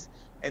business,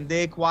 and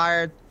they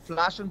acquired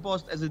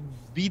Flaschenpost as a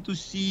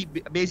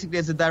B2C, basically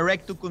as a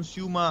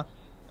direct-to-consumer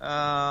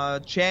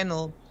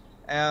channel,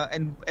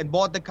 and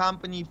bought the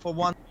company for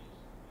 $1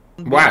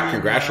 billion. Wow,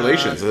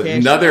 congratulations.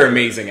 Another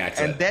amazing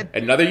exit.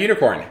 Another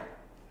unicorn.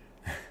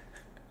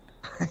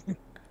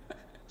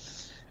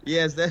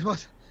 Yes, that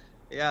was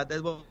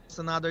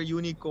another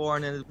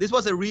unicorn, and this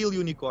was a real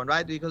unicorn,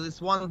 right? Because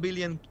it's 1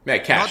 billion,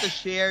 cash. Not a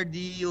share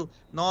deal,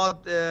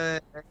 not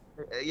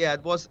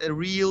it was a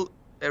real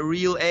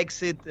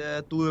exit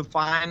to a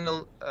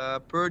final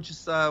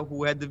purchaser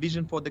who had the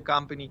vision for the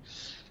company.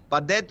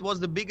 But that was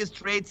the biggest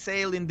trade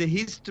sale in the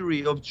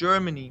history of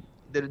Germany,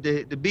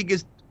 the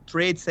biggest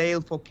trade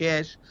sale for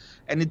cash,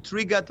 and it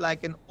triggered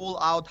like an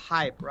all-out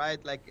hype,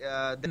 right? Like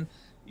then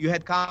you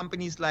had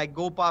companies like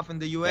GoPuff in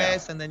the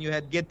US, and then you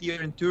had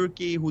Getir in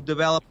Turkey, who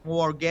developed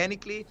more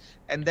organically,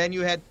 and then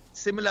you had,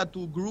 similar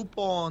to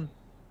Groupon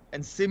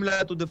and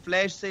similar to the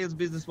flash sales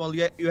business model,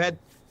 you had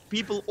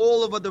people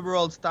all over the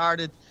world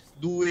started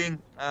doing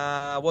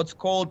what's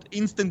called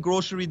instant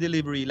grocery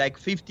delivery, like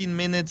 15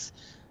 minutes,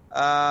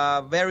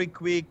 very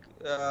quick.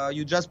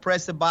 You just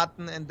press a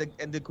button and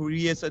the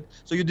courier said,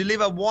 so you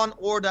deliver one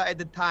order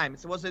at a time.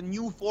 So it was a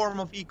new form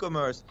of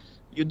e-commerce.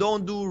 You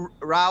don't do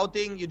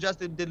routing, you just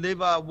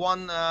deliver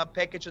one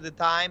package at a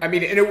time. I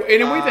mean, in a way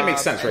that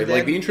makes sense, right?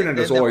 Like the internet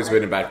has always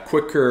been about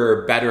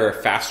quicker, better,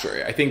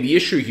 faster. I think the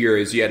issue here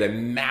is you had a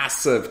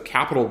massive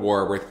capital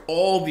war with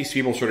all these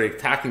people sort of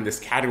attacking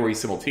this category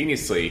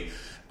simultaneously.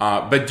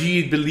 But do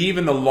you believe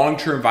in the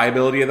long-term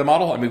viability of the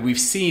model? I mean, we've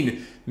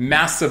seen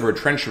massive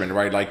retrenchment,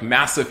 right? Like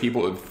massive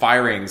people with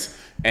firings,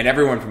 and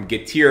everyone from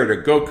Getir to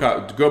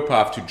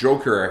GoPuff to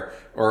Joker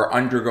are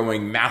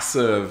undergoing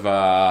massive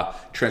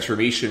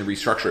transformation and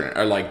restructuring.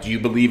 Or like, do you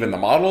believe in the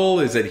model?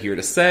 Is it here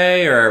to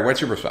stay, or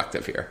what's your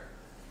perspective here?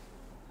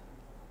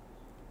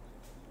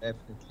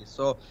 Definitely.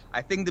 So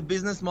I think the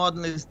business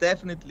model is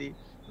definitely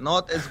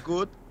not as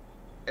good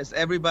as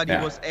everybody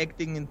was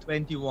acting in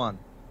 21.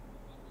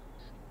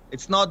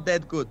 It's not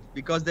that good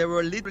because there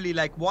were literally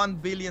like $1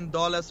 billion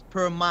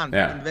per month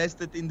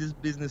invested in this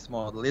business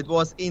model. It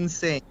was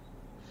insane.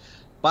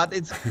 But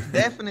it's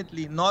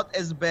definitely not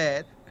as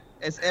bad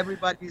as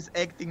everybody is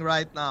acting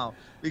right now.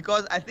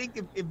 Because I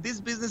think if this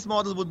business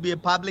model would be a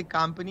public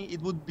company,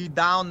 it would be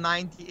down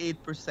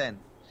 98%.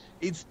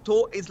 It's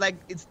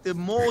the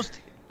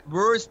most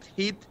worst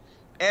hit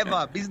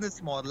ever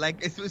business model. Like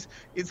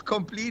it's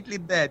completely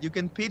dead. You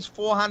can pitch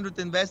 400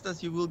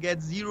 investors, you will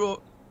get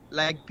zero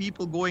like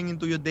people going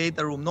into your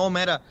data room, no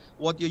matter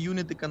what your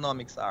unit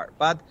economics are.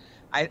 But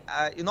I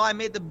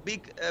made a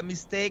big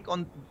mistake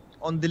on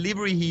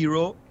Delivery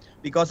Hero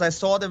because I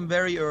saw them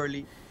very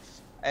early,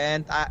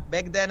 and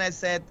back then I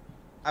said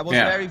I was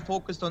very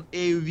focused on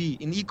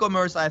AUV. In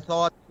e-commerce, I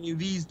thought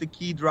AUV is the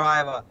key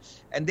driver,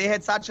 and they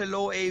had such a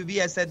low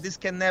AUV. I said this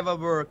can never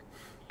work,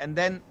 and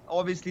then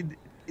obviously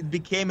it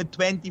became a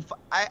 25.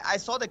 I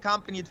saw the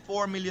company at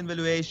 4 million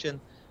valuation.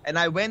 And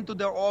I went to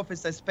their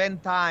office. I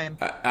spent time.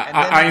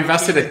 I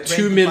invested a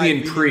 $2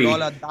 million pre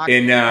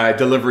in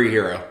Delivery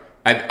Hero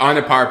on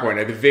a PowerPoint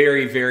at the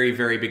very, very,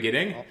 very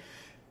beginning,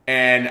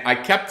 and I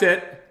kept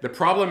it. The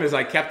problem is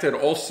I kept it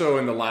also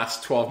in the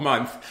last 12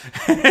 months.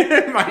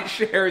 My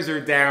shares are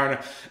down,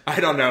 I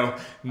don't know,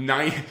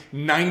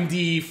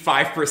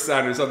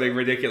 95% or something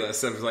ridiculous.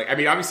 So I was like, I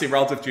mean, obviously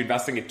relative to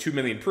investing at 2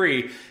 million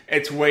pre,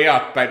 it's way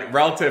up, but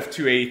relative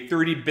to a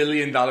 $30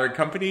 billion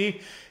company.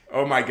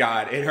 Oh my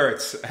God, it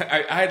hurts.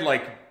 I had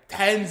like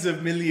tens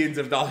of millions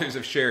of dollars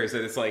of shares,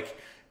 and it's like,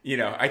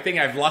 I think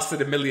I've lost it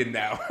 $1 million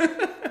now.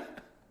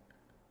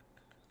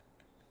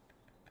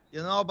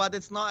 But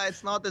it's not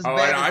as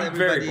bad as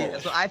everybody.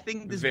 So I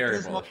think this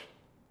very bullish.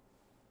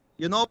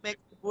 Makes me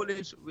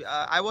bullish.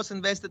 I was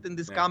invested in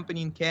this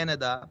company in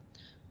Canada,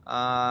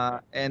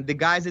 and the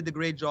guys did a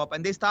great job,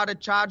 and they started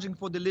charging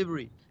for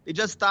delivery. They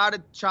just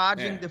started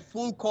charging the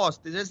full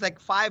cost. It's just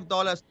like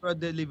 $5 per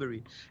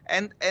delivery.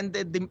 And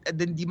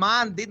the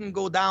demand didn't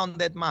go down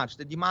that much.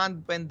 The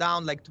demand went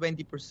down like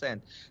 20%.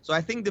 So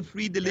I think the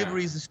free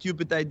delivery is a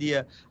stupid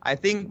idea. I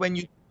think when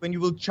you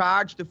will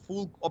charge the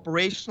full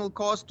operational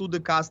cost to the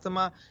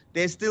customer,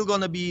 there's still going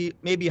to be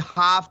maybe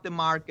half the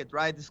market,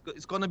 right?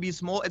 It's going to be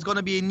small. It's going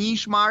to be a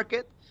niche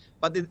market,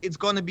 but it's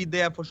going to be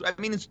there for sure. I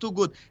mean, it's too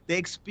good. The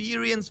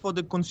experience for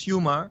the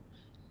consumer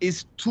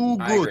is too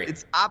good.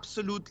 It's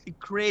absolutely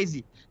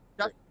crazy.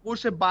 Just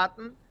push a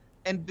button,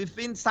 and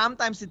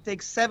sometimes it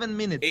takes 7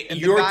 minutes.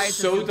 You're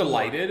so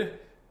delighted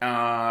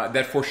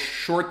that for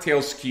short tail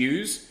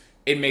SKUs,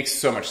 it makes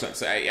so much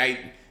sense.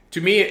 To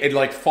me, it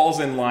like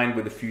falls in line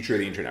with the future of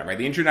the internet, right?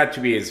 The internet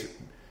to me is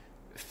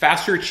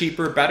faster,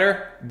 cheaper,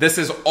 better. This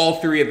is all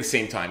three at the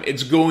same time.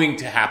 It's going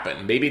to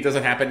happen. Maybe it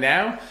doesn't happen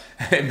now.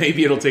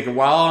 Maybe it'll take a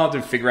while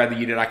to figure out the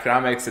unit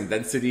economics and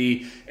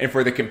density and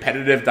for the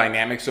competitive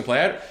dynamics to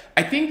play out.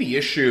 I think the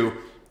issue,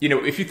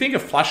 if you think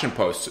of Flash and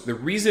Post, the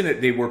reason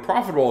that they were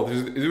profitable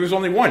is there was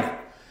only one.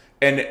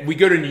 And we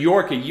go to New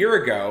York a year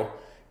ago,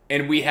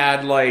 and we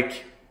had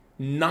like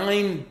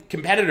 9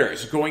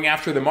 competitors going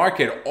after the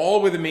market,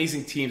 all with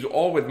amazing teams,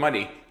 all with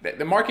money.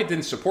 The market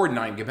didn't support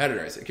 9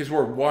 competitors because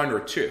we're 1 or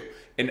 2.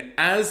 And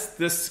as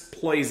this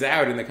plays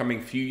out in the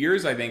coming few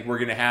years, I think we're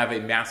going to have a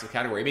massive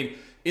category. I mean,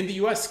 in the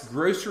US,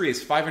 grocery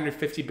is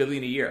 $550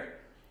 billion a year.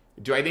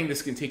 Do I think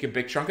this can take a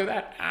big chunk of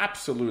that?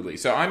 Absolutely.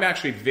 So I'm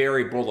actually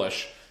very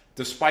bullish,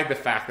 despite the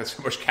fact that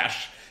so much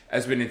cash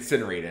has been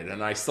incinerated.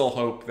 And I still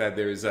hope that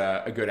there's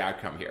a good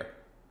outcome here.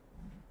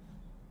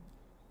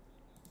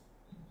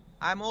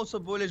 I'm also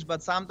bullish,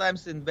 but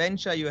sometimes in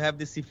venture you have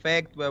this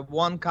effect where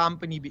one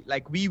company,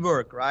 like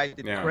WeWork, right?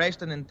 It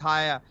crashed an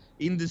entire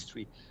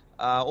industry.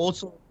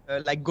 Also,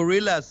 like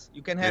Gorillas,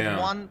 you can have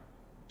one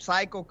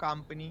psycho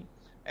company,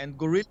 and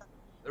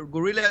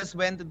Gorillas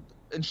went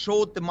and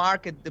showed the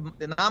market.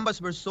 The numbers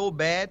were so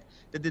bad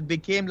that it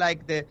became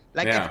like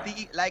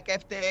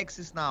FTX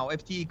is now.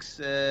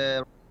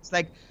 FTX, it's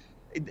like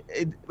it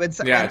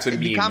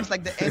becomes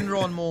like the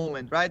Enron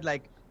moment, right?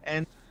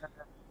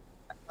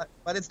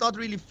 But it's not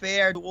really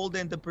fair to all the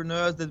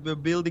entrepreneurs that were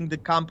building the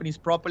companies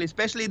properly,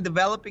 especially in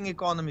developing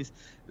economies.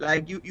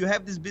 Like you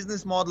have this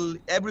business model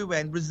everywhere,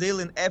 in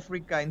Brazil, in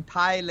Africa, in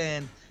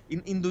Thailand,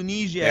 in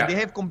Indonesia. Yeah. They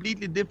have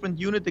completely different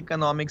unit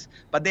economics,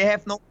 but they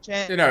have no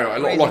chance.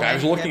 Look, I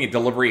was looking at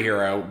Delivery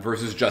Hero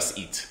versus Just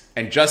Eat.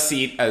 And Just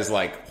Eat has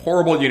like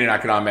horrible unit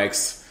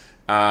economics,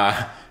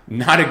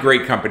 not a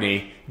great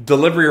company.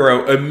 Delivery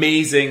Hero,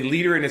 amazing,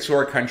 leader in its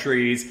core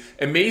countries,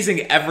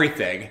 amazing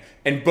everything.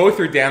 And both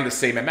are down the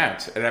same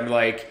amount. And I'm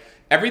like,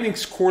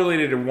 everything's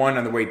correlated to one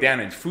on the way down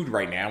in food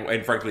right now,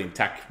 and frankly in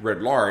tech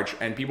writ large,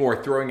 and people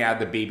are throwing out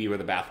the baby with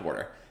the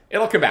bathwater.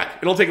 It'll come back.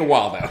 It'll take a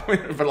while though,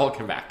 but it'll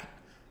come back.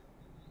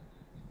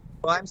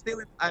 So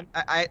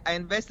I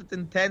invested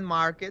in 10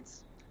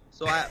 markets.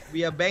 So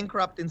we are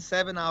bankrupt in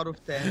 7 out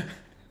of 10.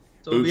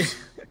 So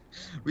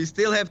we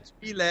still have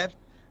 3 left.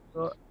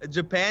 So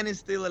Japan is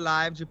still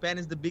alive. Japan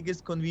is the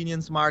biggest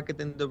convenience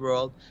market in the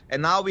world. And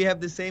now we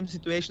have the same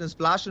situation as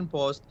Flash and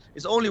Post.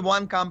 It's only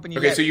one company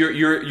Okay, left. so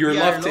you're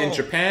left in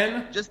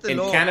Japan, in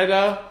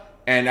Canada,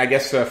 and I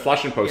guess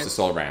Flash and Post is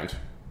still around.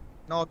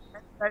 No,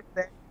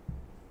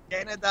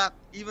 Canada,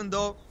 even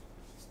though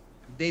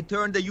they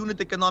turned the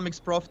unit economics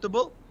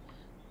profitable,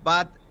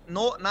 but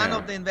none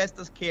of the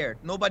investors cared.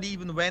 Nobody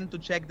even went to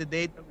check the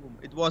data room.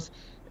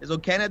 So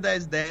Canada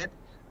is dead.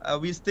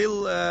 We're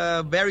still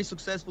very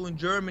successful in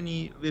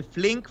Germany with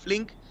Flink.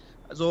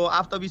 So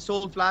after we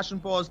sold Flash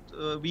and Post,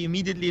 we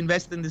immediately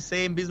invested in the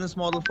same business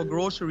model for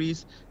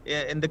groceries,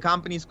 and the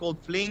company is called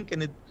Flink,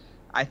 and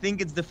I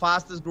think it's the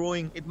fastest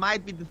growing. It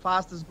might be the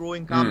fastest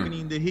growing company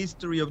in the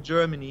history of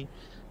Germany.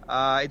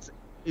 It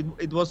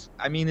is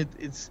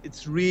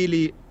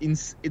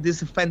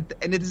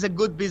a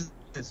good business.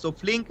 So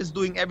Flink is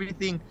doing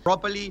everything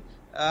properly,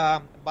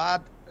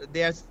 but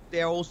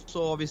they're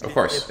also obviously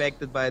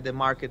affected by the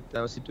market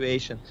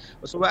situation.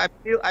 So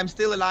I'm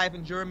still alive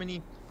in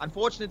Germany.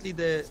 Unfortunately,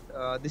 the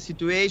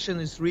situation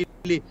is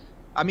really.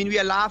 I mean, we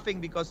are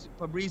laughing because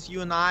Fabrice,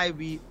 you and I,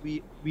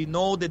 we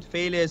know that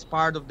failure is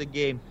part of the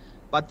game.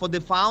 But for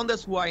the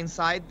founders who are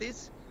inside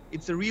this,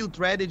 it's a real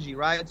tragedy,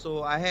 right?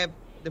 So I have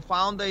the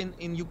founder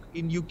in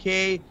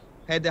UK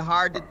had a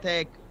heart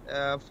attack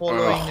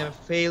following a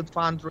failed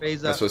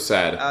fundraiser. That's so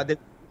sad.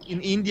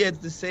 In India, it's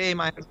the same.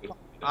 I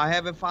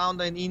have a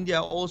founder in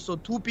India also.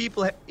 Two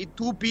people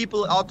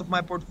out of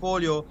my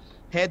portfolio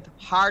had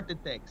heart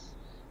attacks.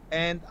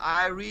 And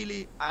I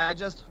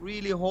just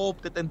really hope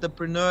that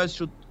entrepreneurs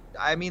should,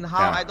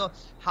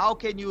 how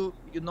can you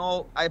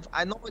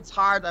I know it's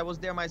hard. I was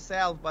there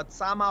myself, but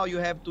somehow you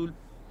have to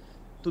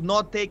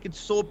not take it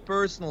so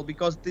personal,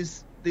 because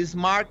this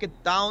market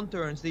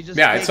downturns, they just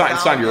it's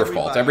not your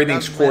fault.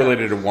 Everything's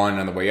correlated to one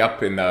on the way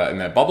up in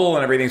the bubble,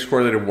 and everything's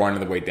correlated to one on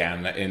the way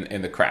down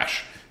in the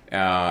crash.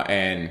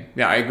 I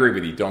agree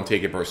with you. Don't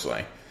take it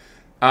personally.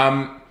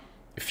 A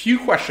few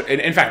questions.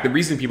 In fact, the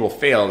reason people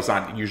fail is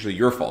not usually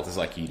your fault. It's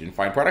like you didn't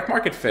find product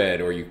market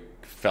fit, or you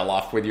fell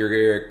off with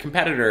your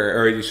competitor,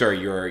 or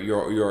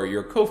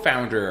your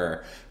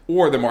co-founder,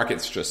 or the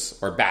markets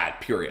just are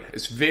bad. Period.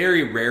 It's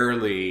very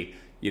rarely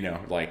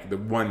like the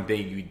one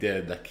thing you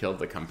did that killed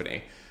the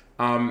company.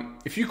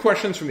 A few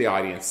questions from the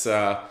audience.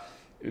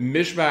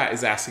 Mishba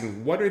is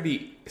asking, what are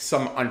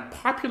some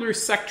unpopular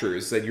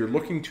sectors that you're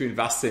looking to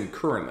invest in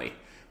currently?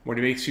 What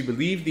makes you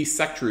believe these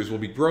sectors will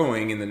be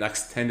growing in the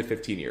next 10 to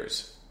 15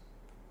 years?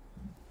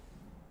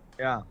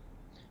 Yeah,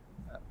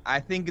 I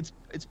think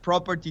it's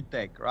property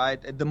tech,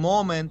 right? At the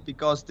moment,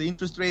 because the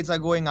interest rates are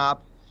going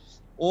up,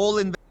 all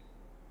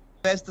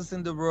investors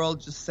in the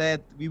world just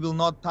said we will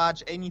not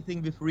touch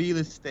anything with real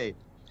estate.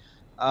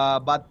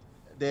 But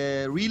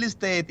the real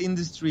estate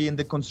industry and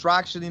the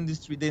construction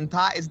industry,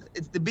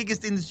 it's the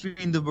biggest industry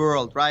in the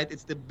world, right?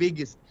 It's the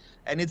biggest,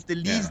 and it's the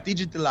least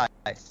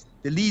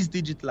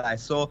digitalized.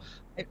 So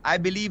I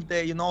believe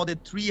that, the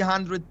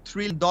 $300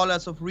 trillion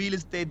of real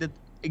estate that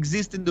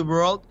exists in the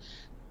world,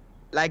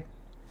 like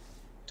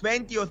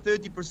 20 or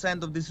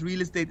 30% of this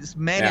real estate is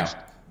managed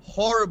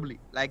horribly.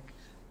 Like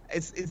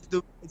it's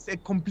a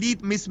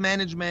complete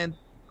mismanagement.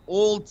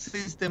 Old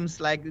systems,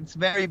 like it's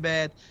very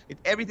bad.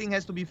 Everything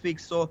has to be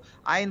fixed. So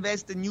I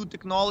invest in new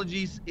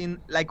technologies, in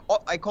I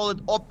call it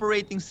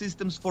operating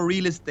systems for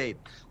real estate.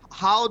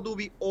 How do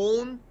we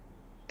own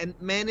and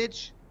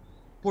manage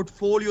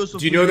portfolios of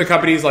Do you know the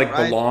companies like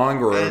right?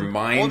 Belong or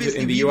Mind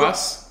in the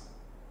US?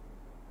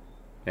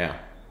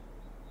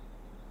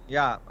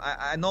 Yeah,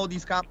 I know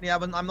these companies.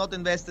 I'm not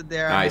invested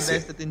there. I'm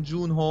invested in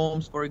June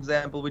Homes, for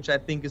example, which I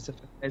think is a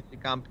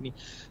fantastic company.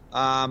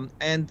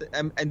 And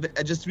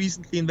I just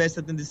recently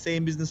invested in the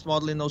same business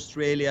model in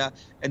Australia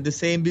and the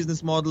same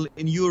business model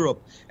in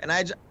Europe. And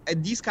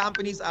these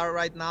companies are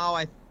right now,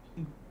 I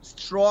think,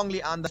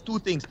 strongly under two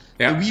things.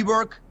 The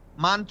WeWork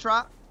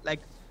mantra,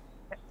 like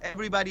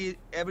everybody,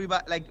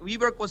 like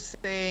WeWork was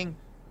saying,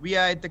 we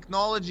are a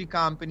technology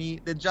company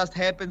that just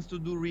happens to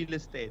do real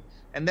estate.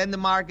 And then the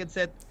market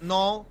said,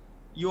 no,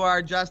 you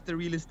are just a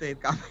real estate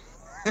company.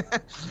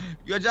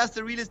 You're just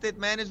a real estate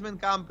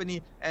management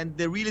company, and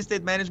the real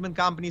estate management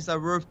companies are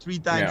worth 3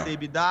 times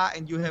EBITDA,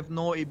 and you have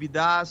no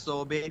EBITDA,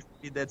 so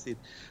basically that's it.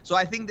 So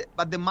I think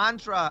but the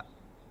mantra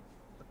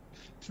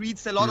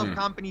treats a lot of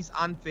companies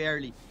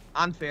unfairly,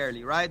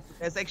 right?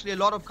 There's actually a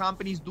lot of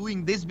companies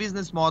doing this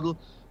business model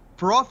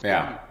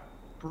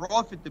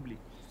profitably,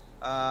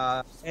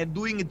 and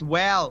doing it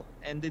well,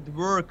 and it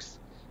works.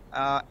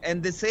 And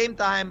at the same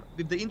time,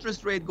 with the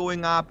interest rate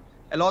going up,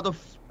 a lot of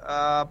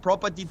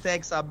property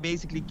techs are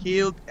basically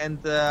killed, and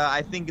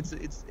I think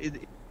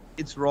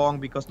it's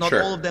wrong, because not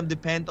all of them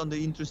depend on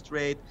the interest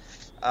rate.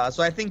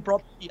 So I think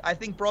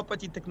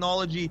property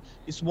technology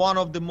is one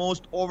of the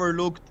most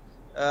overlooked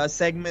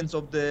segments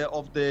of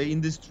the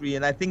industry,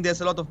 and I think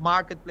there's a lot of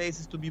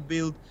marketplaces to be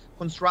built,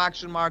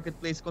 construction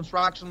marketplace,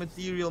 construction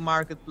material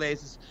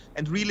marketplaces,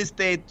 and real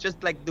estate,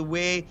 just like the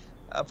way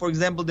for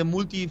example, the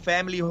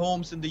multi-family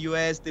homes in the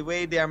US, the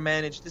way they are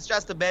managed. It's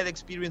just a bad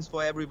experience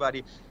for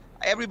everybody.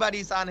 Everybody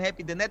is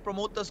unhappy. The net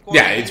promoter score.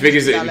 Yeah, it's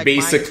because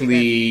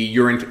basically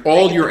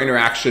all your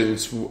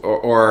interactions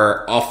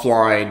or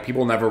offline,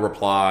 people never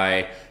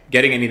reply.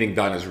 Getting anything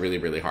done is really,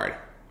 really hard.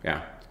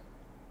 Yeah.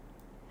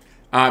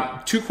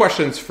 Two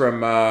questions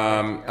from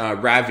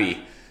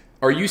Ravi.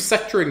 Are you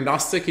sector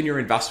agnostic in your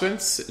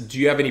investments? Do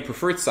you have any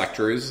preferred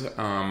sectors?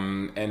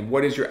 And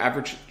what is your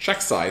average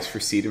check size for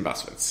seed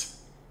investments?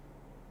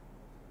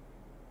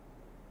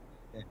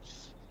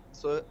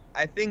 So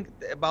I think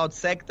about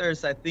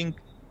sectors, I think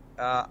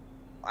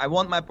I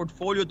want my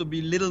portfolio to be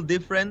a little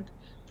different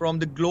from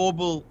the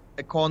global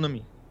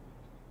economy,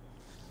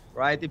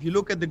 right? If you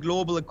look at the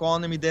global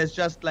economy, there's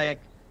just like,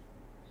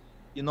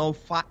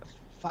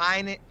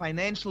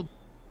 financial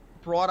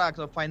products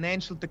or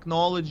financial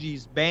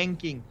technologies,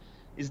 banking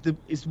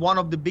is one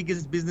of the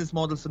biggest business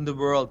models in the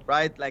world,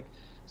 right? Like,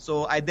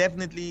 so I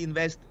definitely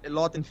invest a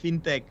lot in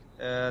fintech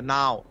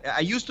now.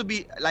 I used to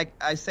be, like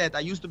I said, I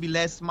used to be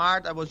less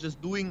smart. I was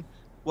just doing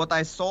what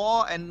I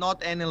saw and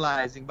not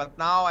analyzing, but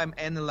now I'm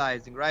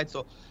analyzing, right?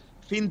 So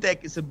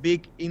fintech is a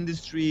big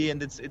industry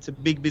and it's a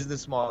big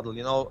business model.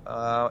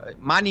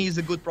 Money is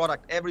a good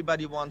product.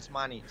 Everybody wants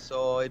money,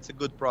 so it's a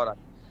good product.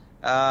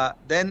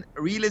 Then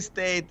real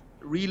estate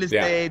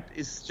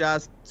is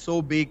just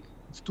so big.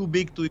 It's too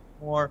big to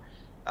ignore.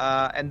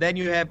 And then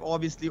you have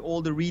obviously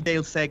all the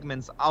retail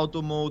segments,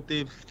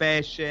 automotive,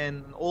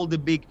 fashion, all the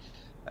big,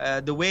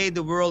 the way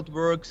the world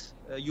works.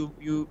 You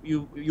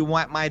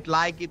might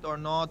like it or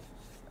not.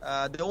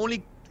 The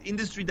only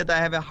industry that I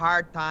have a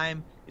hard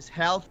time is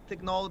health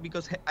technology,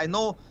 because I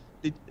know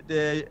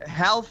the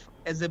health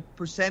as a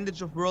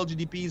percentage of world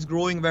GDP is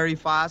growing very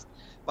fast,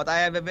 but I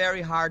have a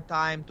very hard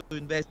time to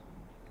invest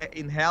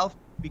in health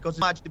because it's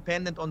much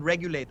dependent on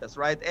regulators,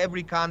 right?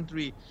 Every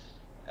country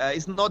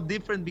is not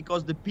different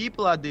because the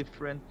people are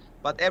different,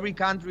 but every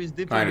country is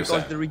different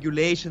because the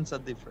regulations are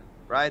different,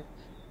 right?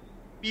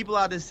 People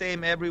are the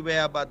same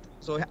everywhere, but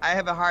so I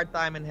have a hard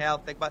time in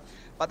health tech, but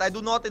I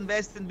do not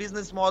invest in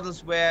business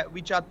models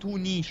which are too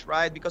niche,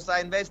 right? Because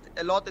I invest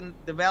a lot in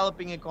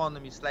developing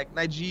economies like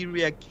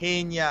Nigeria,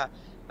 Kenya,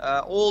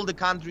 all the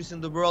countries in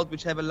the world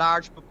which have a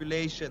large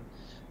population,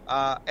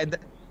 and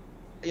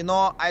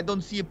I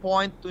don't see a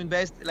point to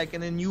invest like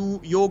in a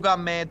new yoga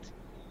mat.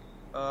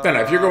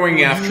 If you're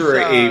going after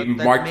a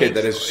market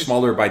that is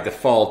smaller by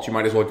default, you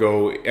might as well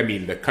go,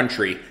 the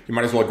country, you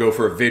might as well go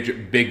for a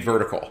big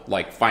vertical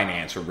like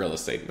finance or real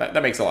estate.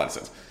 That makes a lot of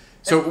sense.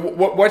 So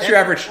what's your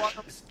average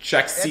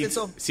check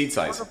seed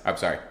size? I'm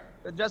sorry.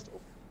 Just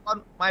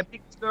my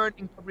biggest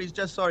learning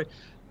is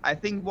I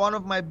think one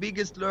of my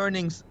biggest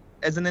learnings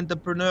as an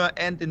entrepreneur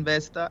and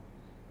investor,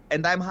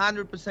 and I'm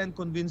 100%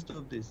 convinced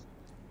of this,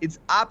 it's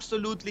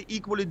absolutely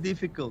equally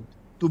difficult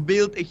to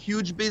build a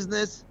huge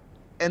business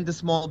and a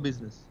small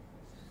business.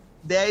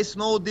 There is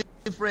no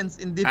difference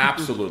in difficulty.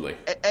 Absolutely.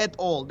 At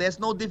all. There's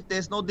no difference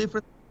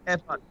in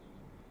effort.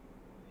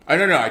 I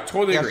don't know. I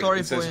totally agree.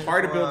 It says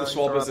hard to build a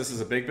small business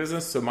as a big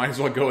business, so might as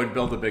well go and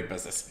build a big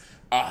business.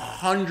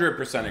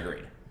 100%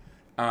 agreed.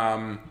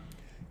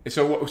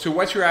 So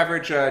what's your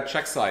average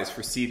check size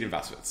for seed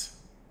investments?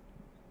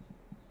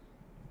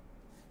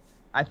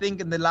 I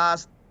think in the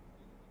last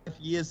 5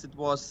 years it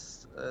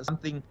was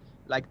something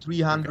like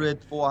 $300,000,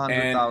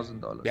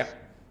 $400,000. Yeah.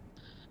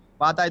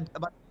 But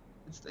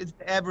it's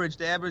the average.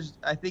 The average,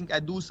 I think I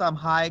do some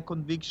high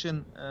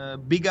conviction,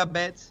 bigger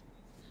bets.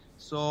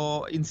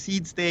 So in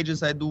seed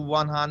stages, I do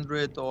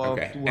 100 or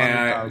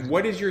 200,000.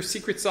 What is your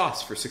secret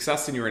sauce for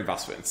success in your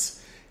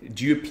investments?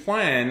 Do you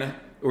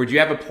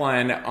have a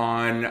plan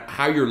on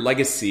how your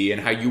legacy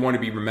and how you want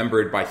to be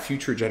remembered by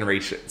future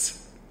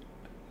generations?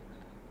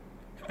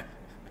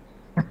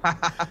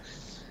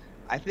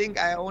 I think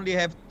I only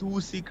have two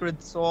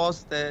secret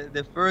sauce.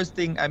 The first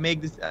thing I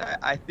make this,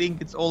 I think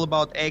it's all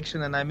about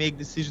action, and I make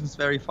decisions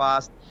very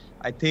fast.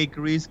 I take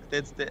risk.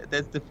 That's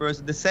the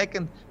first. The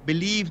second,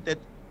 believe that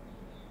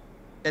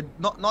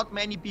not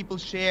many people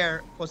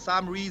share for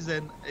some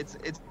reason.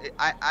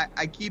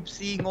 I keep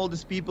seeing all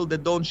these people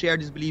that don't share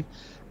this belief.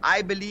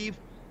 I believe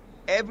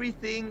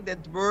everything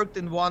that worked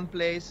in one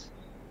place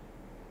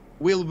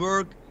will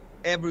work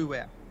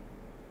everywhere.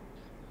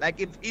 Like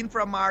if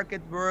infra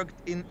market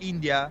worked in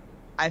India,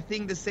 I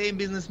think the same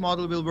business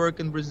model will work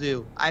in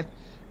Brazil.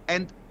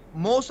 And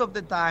most of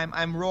the time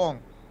I'm wrong,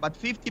 but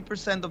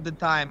 50% of the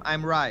time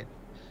I'm right.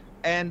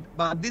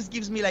 But this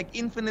gives me like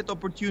infinite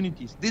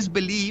opportunities. This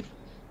belief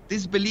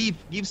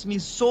gives me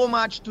so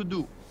much to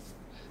do.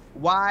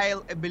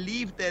 While a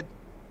belief that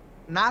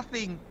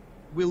nothing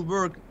will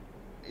work,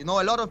 a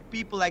lot of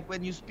people, like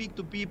when you speak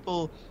to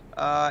people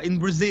in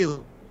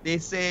Brazil, they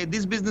say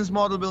this business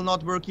model will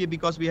not work here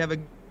because we have a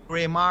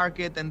gray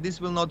market, and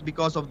this will not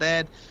because of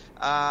that.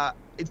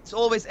 It's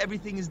always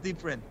everything is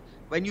different.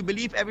 When you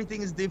believe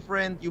everything is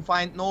different, you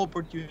find no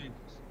opportunities.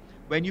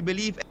 When you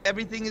believe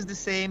everything is the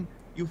same,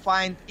 you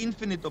find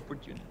infinite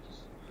opportunities.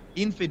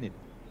 Infinite.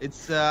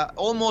 It's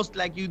almost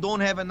like you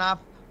don't have enough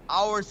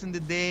hours in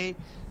the day.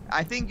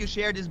 I think you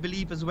share this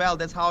belief as well.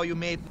 That's how you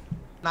made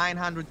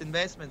 900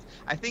 investments.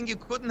 I think you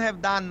couldn't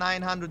have done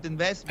 900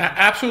 investments.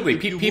 Absolutely.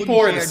 People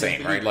are the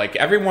same, right? Like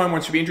everyone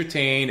wants to be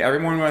entertained.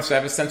 Everyone wants to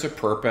have a sense of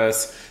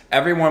purpose.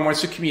 Everyone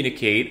wants to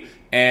communicate.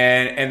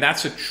 And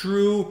that's a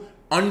true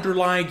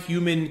underlying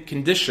human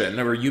condition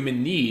or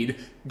human need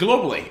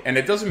globally. And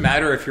it doesn't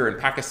matter if you're in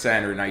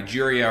Pakistan or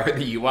Nigeria or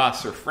the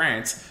US or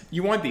France,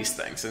 you want these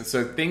things. And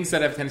so things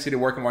that have a tendency to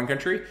work in one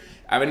country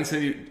have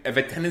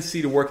a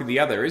tendency to work in the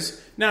others.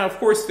 Now, of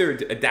course, there are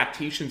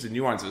adaptations and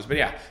nuances, but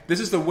yeah, this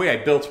is the way I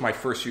built my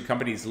first few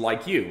companies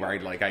like you,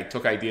 right? Like I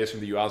took ideas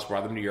from the US,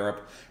 brought them to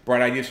Europe,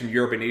 brought ideas from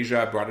Europe and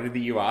Asia, brought it to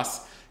the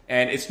US.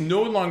 And it's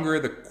no longer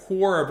the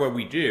core of what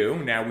we do.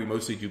 Now we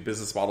mostly do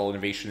business model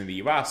innovation in the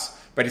US,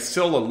 but it's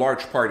still a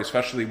large part,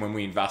 especially when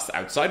we invest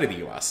outside of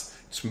the US.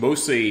 It's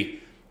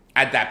mostly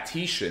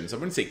adaptations. I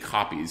wouldn't say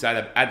copies,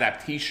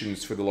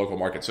 adaptations for the local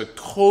market. So I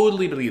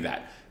totally believe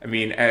that. I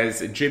mean,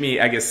 as Jimmy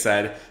Egges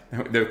said,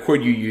 the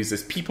quote you use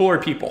is people are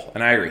people.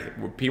 And I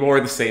agree. People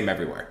are the same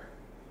everywhere.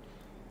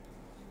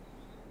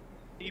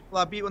 People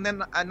are people. And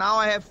then now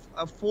I have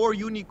 4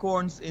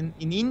 unicorns in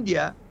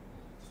India.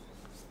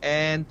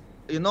 And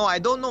I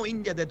don't know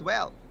India that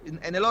well,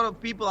 and a lot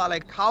of people are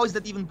like, "How is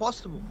that even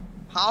possible?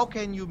 How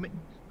can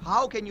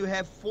you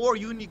have 4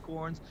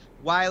 unicorns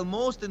while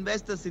most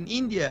investors in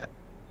India,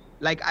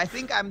 like I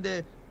think I'm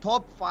the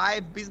top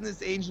 5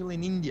 business angel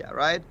in India,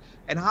 right?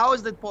 And how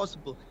is that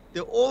possible?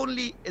 The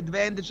only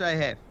advantage I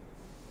have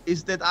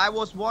is that I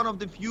was one of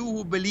the few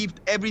who believed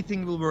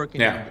everything will work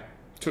in India.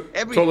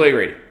 Totally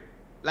agree.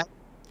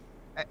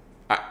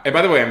 And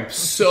by the way, I'm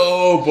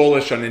so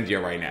bullish on India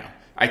right now.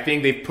 I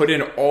think they've put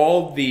in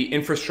all the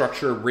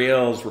infrastructure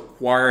rails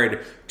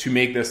required to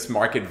make this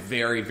market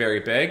very, very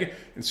big.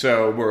 And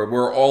so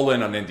we're all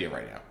in on India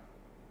right now.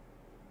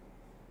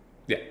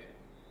 Yeah.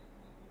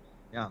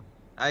 Yeah,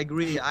 I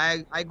agree.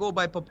 I go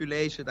by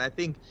population. I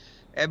think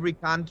every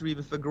country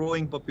with a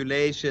growing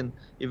population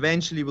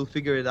eventually will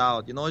figure it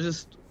out.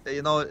 It's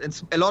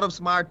a lot of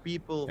smart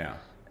people. Yeah.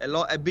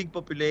 A big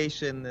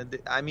population.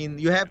 I mean,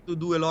 you have to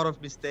do a lot of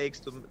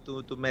mistakes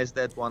to mess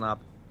that one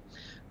up.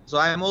 So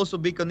I'm also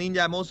big on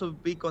India. I'm also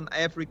big on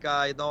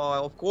Africa.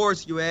 Of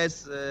course,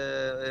 US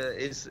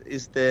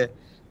is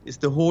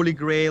the holy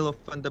grail of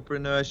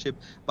entrepreneurship.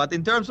 But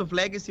in terms of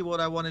legacy, what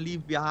I want to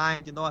leave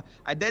behind,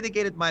 I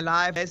dedicated my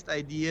life best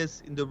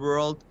ideas in the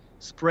world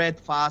spread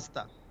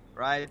faster,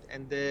 right?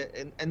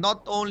 And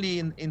not only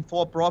in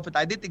for-profit.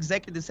 I did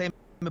exactly the same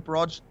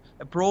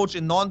approach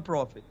in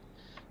non-profit.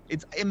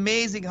 It's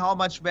amazing how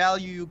much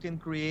value you can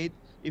create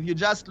if you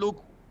just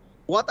look.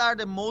 What are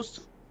the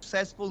most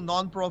successful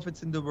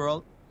non-profits in the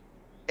world?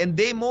 And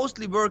they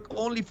mostly work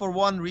only for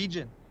one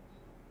region,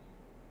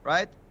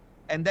 right?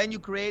 And then you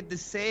create the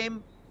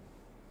same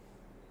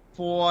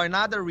for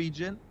another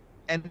region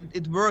and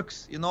it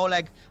works.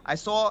 Like I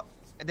saw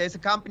there's a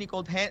company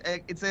called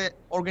it's an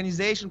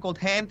organization called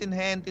Hand in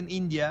Hand in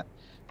India.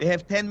 They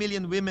have 10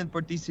 million women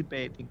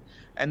participating.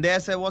 And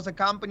there was a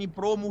company,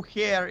 Pro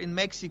Mujer, in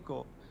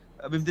Mexico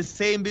with the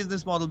same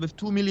business model with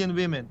 2 million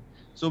women.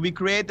 So we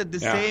created the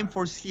same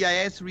for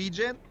CIS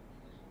region.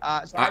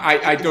 So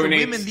I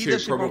donate to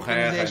Pro Mujer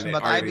and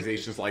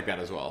organizations like that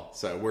as well.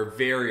 So we're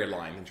very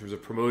aligned in terms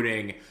of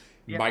promoting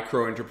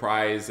micro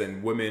enterprise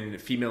and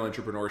female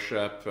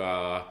entrepreneurship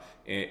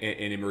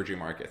in emerging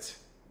markets.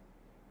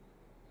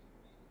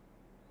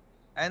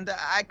 And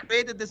I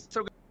created this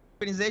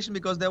organization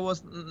because there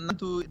was none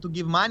to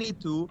give money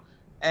to,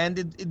 and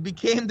it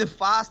became the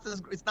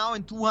fastest. It's now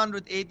in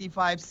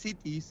 285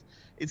 cities.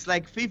 It's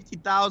like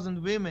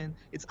 50,000 women.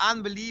 It's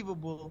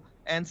unbelievable.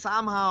 And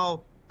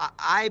somehow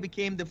I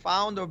became the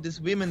founder of this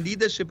women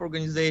leadership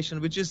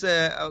organization, which is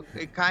a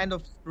kind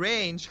of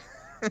strange,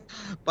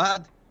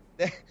 but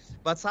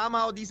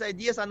somehow these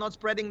ideas are not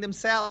spreading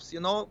themselves,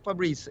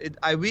 Fabrice.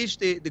 I wish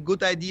the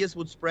good ideas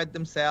would spread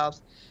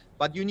themselves,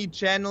 but you need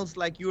channels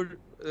like your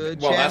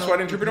well, that's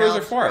what entrepreneurs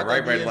are for,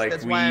 right? Right? Like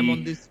that's why I'm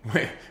on this.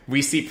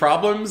 We see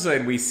problems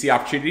and we see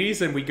opportunities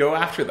and we go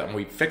after them.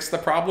 We fix the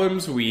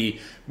problems.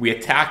 We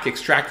attack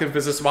extractive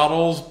business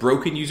models,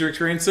 broken user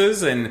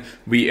experiences, and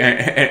we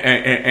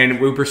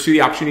pursue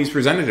the opportunities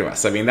presented to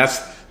us. I mean, that's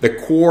the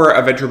core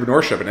of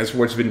entrepreneurship, and it's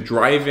what's been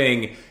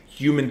driving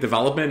human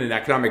development and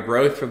economic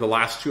growth for the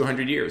last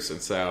 200 years.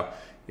 And so,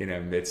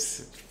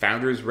 it's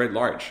founders writ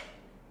large.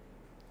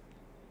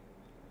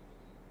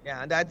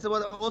 Yeah, and that's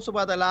also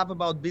what I love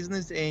about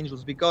business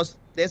angels, because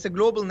there's a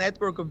global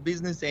network of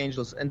business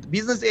angels. And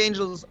business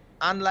angels,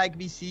 unlike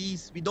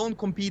VCs, we don't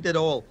compete at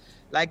all.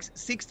 Like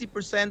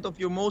 60% of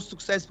your most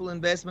successful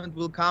investment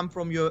will come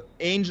from your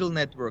angel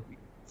network.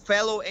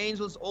 Fellow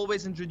angels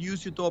always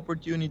introduce you to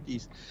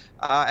opportunities.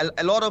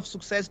 A lot of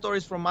success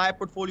stories from my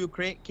portfolio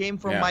came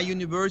from my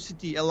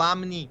university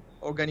alumni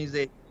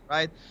organization,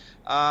 right?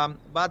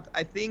 But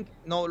I think,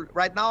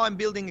 right now I'm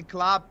building a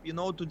club,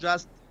 to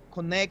just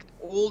connect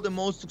all the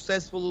most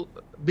successful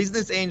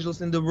business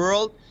angels in the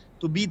world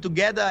to be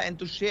together and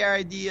to share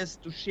ideas,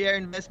 to share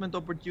investment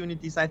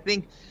opportunities. I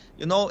think,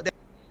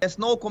 there's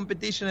no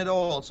competition at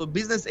all. So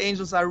business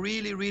angels are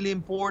really, really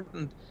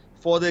important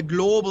for the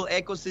global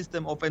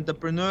ecosystem of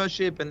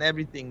entrepreneurship and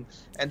everything.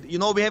 And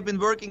we have been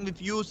working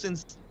with you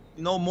since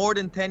more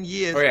than 10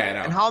 years. Oh yeah, I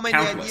know. And how many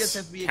Countless. ideas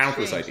have we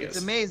Countless exchanged? ideas.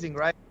 It's amazing,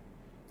 right?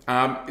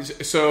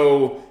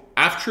 So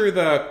after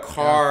the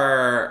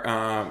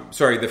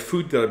the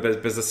food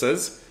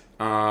businesses,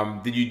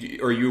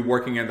 are you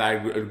working in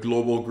that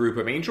global group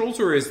of angels,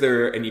 or is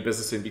there any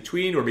business in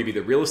between, or maybe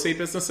the real estate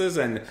businesses,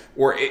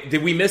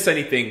 did we miss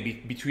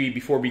anything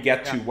before we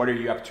get to what are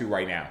you up to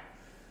right now?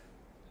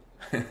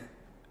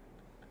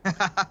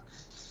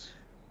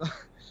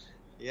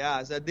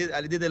 Yeah, so I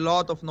did a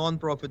lot of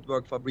non-profit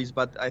work, Fabrice,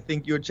 but I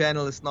think your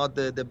channel is not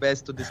the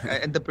best to discuss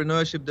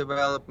entrepreneurship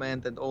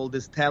development and all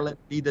this talent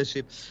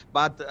leadership.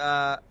 But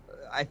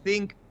I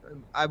think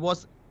I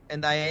was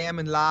and I am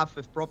in love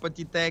with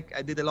property tech.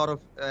 I did a lot of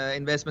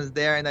investments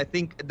there, and I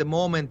think at the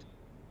moment,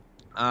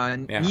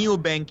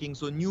 neo-banking,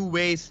 so new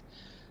ways,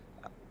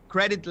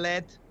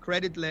 credit-led,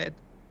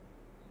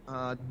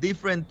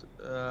 different.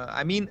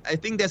 I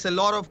think there's a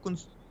lot of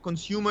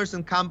consumers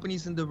and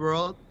companies in the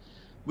world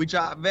which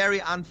are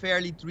very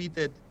unfairly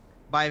treated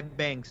by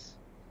banks,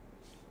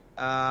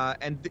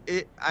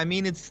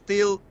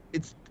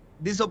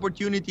 this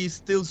opportunity is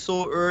still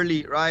so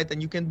early, right? And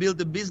you can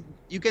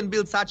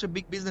build such a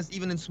big business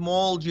even in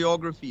small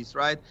geographies,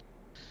 right?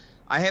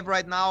 I have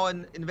right now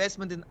an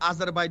investment in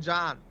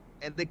Azerbaijan,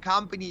 and the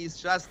company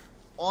is just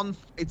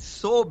it's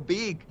so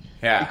big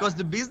because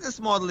the business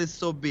model is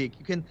so big.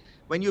 You can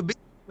when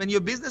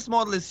your business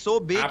model is so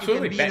big,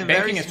 absolutely. You can be in a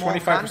banking very is small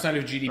 25% country,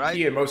 of GDP right?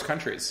 in most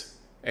countries.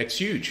 It's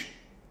huge.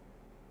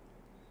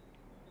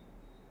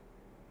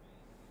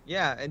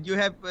 Yeah, and you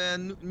have a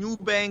new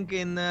bank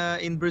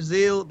in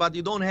Brazil, but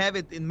you don't have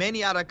it in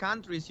many other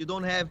countries. You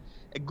don't have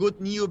a good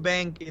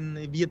neobank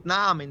in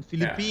Vietnam, in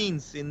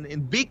Philippines,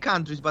 in big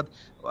countries, but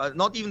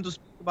not even to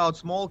speak about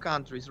small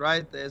countries,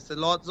 right? There's a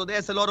lot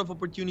of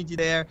opportunity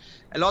there.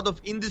 A lot of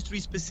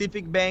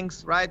industry-specific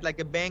banks, right? Like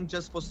a bank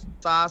just for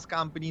SaaS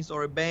companies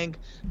or a bank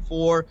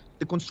for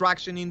the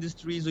construction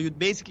industry. So you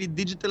basically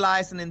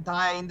digitalize an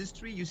entire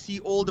industry. You see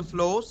all the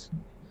flows.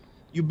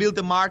 You build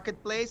a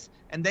marketplace,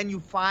 and then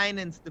you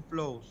finance the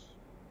flows.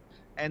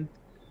 And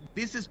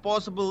this is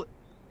possible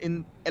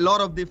in a lot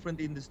of different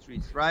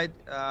industries, right?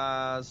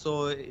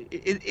 So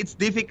it's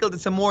difficult.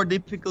 It's a more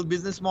difficult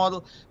business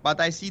model, but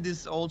I see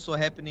this also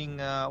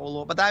happening all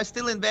over. But I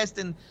still invest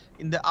in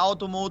the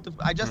automotive.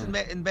 I just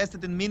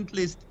invested in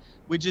Mintlist,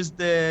 which is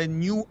the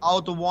new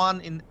Auto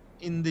One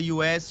in the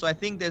US. So I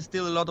think there's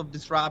still a lot of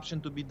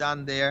disruption to be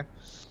done there.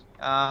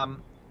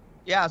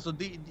 So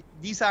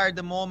these are at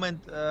the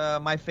moment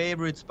my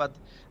favorites. But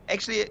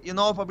actually,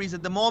 Fabrice,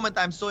 at the moment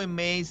I'm so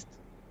amazed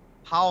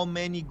how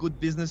many good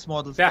business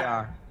models there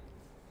are.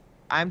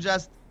 I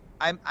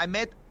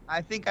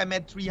think I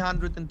met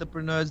 300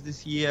 entrepreneurs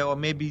this year, or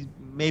maybe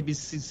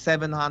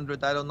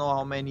 700. I don't know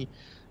how many.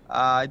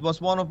 It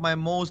was one of my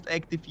most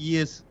active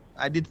years.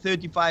 I did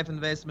 35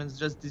 investments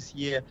just this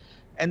year,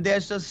 and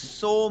there's just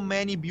so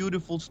many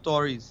beautiful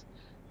stories.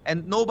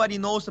 And nobody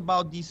knows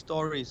about these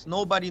stories.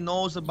 Nobody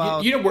knows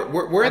about.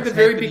 We're at the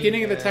very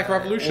beginning of the tech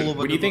revolution.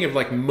 When you think of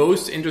like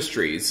most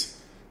industries,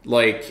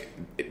 like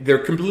they're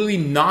completely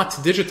not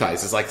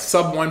digitized. It's like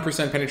sub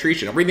 1%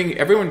 penetration.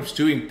 Everyone's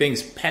doing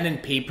things pen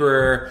and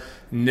paper.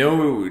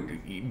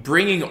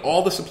 Bringing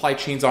all the supply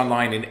chains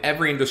online in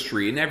every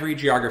industry, in every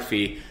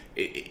geography.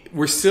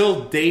 We're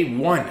still day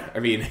one.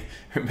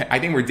 I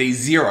think we're day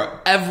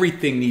zero.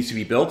 Everything needs to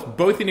be built,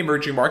 both in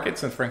emerging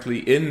markets and frankly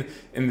in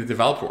the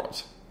developed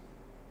world.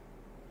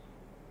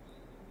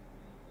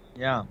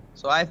 Yeah,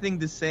 so I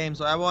think the same.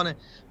 So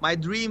my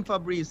dream,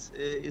 Fabrice,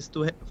 is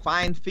to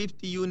find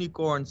 50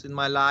 unicorns in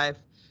my life.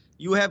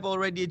 You have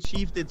already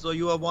achieved it, so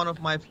you are one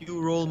of my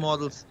few role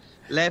models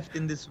left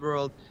in this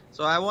world.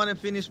 So I want to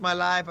finish my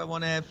life. I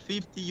want to have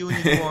 50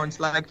 unicorns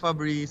like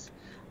Fabrice,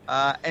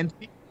 and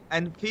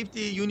 50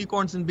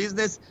 unicorns in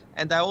business.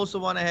 And I also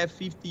want to have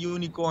 50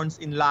 unicorns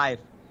in life.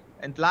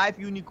 And life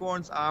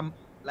unicorns are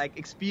like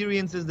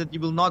experiences that you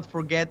will not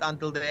forget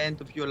until the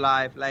end of your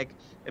life, like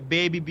a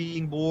baby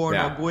being born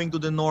or going to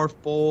the North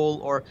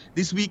Pole, or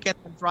this weekend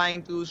I'm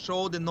trying to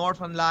show the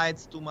Northern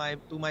Lights to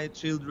my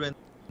children.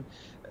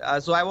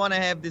 So I want to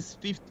have this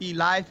 50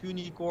 life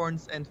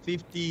unicorns and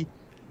 50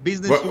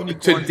 business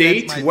unicorns. To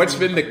date, what's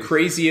been the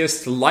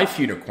craziest life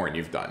unicorn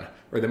you've done?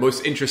 Or the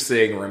most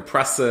interesting or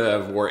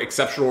impressive or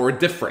exceptional or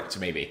different,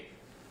 maybe?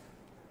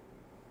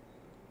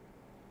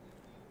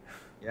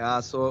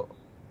 Yeah, so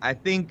I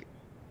think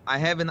I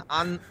have an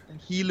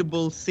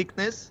unhealable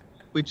sickness,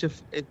 which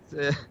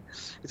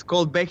it's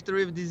called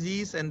Bechterew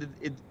disease, and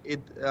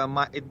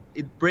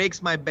it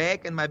breaks my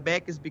back, and my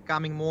back is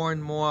becoming more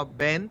and more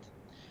bent.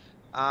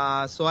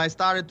 So I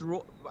thought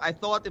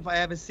if I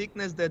have a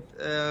sickness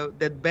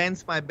that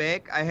bends my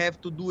back, I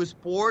have to do a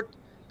sport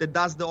that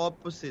does the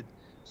opposite.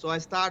 So I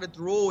started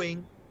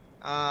rowing,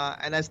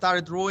 and I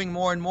started rowing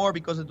more and more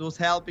because it was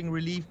helping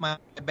relieve my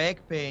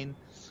back pain,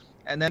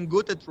 and I'm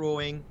good at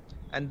rowing.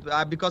 And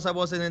because I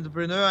was an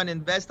entrepreneur and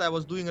investor, I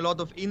was doing a lot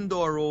of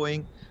indoor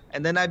rowing.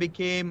 And then I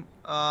became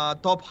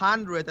top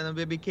 100, and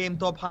we became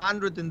top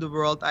 100 in the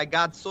world. I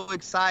got so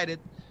excited.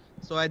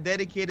 So I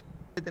dedicated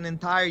an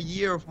entire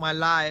year of my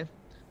life.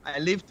 I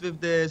lived with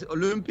the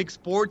Olympic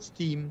sports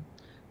team.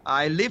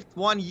 I lived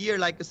 1 year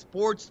like a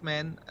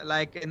sportsman,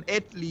 like an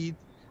athlete.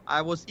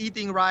 I was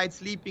eating right,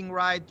 sleeping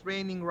right,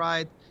 training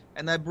right.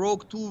 And I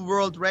broke 2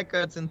 world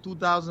records in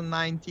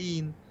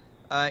 2019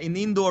 in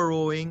indoor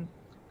rowing.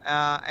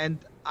 And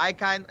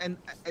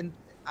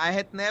I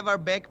had never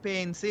back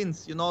pain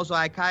since, so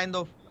I kind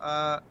of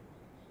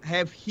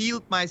have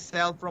healed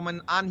myself from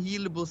an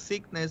unhealable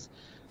sickness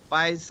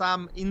by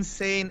some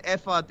insane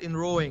effort in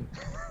rowing.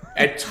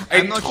 It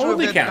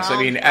totally counts. I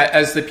mean,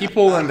 as the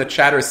people in the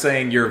chat are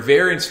saying, you're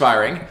very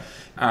inspiring,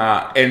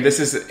 and this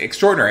is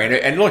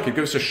extraordinary. And look, it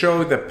goes to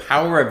show the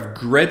power of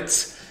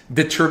grit,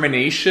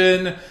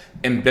 determination,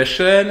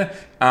 ambition,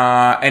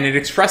 and it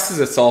expresses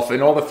itself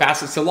in all the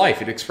facets of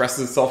life. It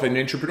expresses itself in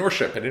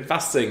entrepreneurship and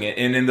investing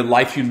and in the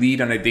life you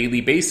lead on a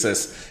daily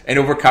basis and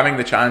overcoming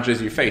the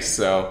challenges you face.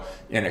 So,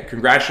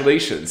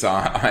 congratulations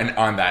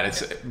on that.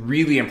 It's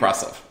really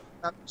impressive.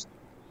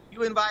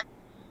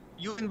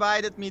 You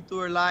invited me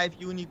to a live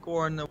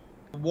unicorn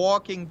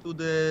walking to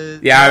the...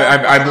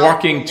 Yeah, I'm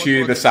walking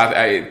to the south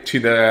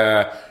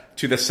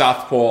to the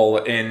South Pole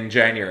in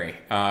January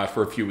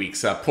for a few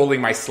weeks,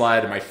 pulling my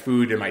sled and my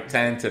food and my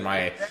tent and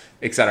my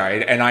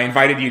etc. And I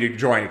invited you to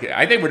join.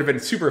 I think it would have been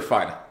super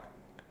fun.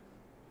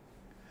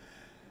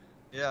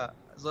 Yeah.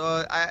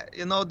 So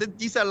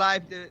these are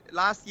live.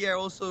 Last year I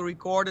also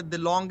recorded the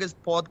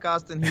longest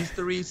podcast in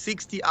history,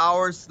 60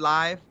 hours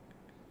live,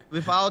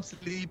 without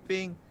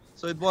sleeping.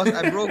 So I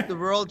broke the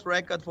world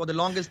record for the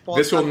longest podcast.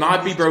 This will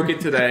not be broken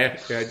today.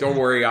 Don't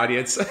worry,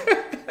 audience.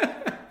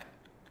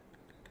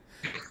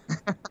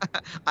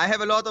 I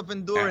have a lot of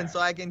endurance, so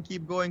I can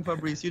keep going,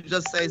 Fabrice. You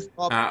just say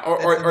stop.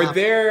 Are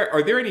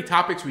there any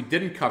topics we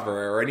didn't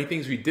cover or any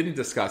things we didn't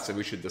discuss that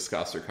we should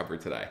discuss or cover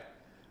today?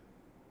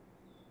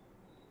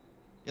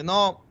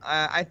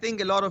 I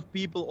think a lot of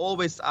people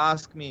always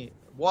ask me,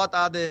 what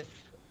are the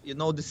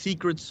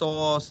secret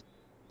sauce?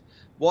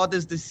 What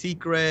is the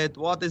secret?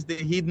 What is the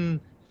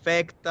hidden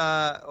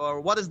factor,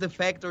 or what is the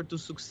factor to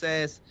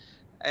success?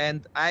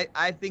 And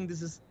I think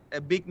this is a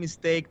big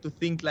mistake to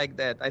think like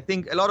that. I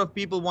think a lot of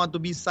people want to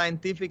be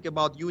scientific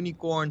about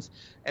unicorns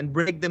and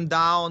break them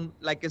down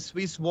like a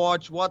Swiss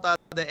watch. What are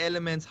the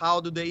elements?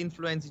 How do they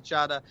influence each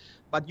other?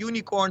 But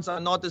unicorns are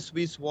not a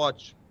Swiss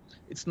watch.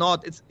 It's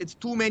not. It's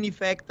too many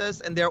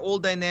factors, and they're all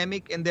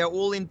dynamic, and they're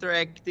all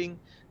interacting.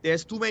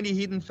 There's too many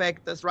hidden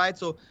factors, right?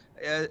 So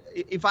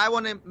if I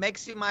want to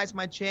maximize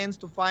my chance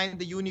to find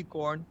the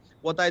unicorn,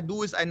 what I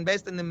do is I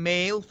invest in a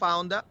male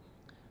founder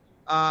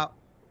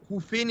who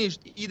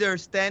finished either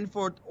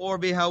Stanford or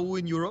WHU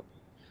in Europe,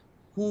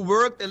 who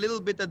worked a little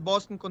bit at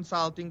Boston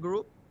Consulting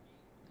Group,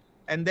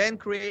 and then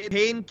created a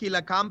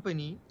painkiller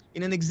company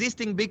in an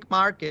existing big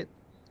market,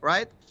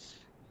 right?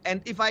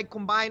 And if I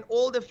combine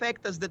all the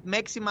factors that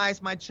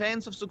maximize my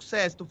chance of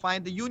success to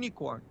find the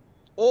unicorn,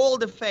 all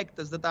the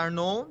factors that are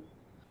known,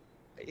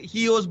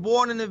 he was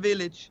born in a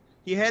village,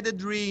 he had a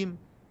dream,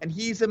 and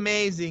he's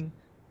amazing,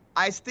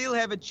 I still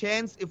have a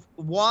chance if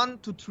 1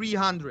 to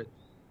 300.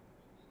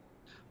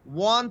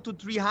 1 to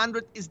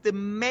 300 is the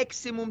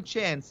maximum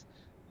chance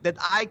that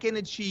I can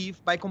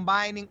achieve by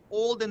combining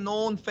all the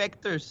known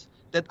factors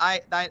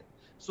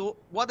so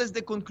what is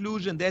the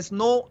conclusion? There's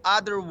no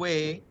other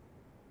way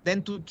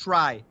than to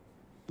try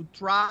and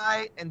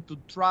to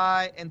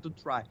try and to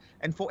try.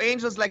 And for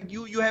angels like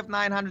you have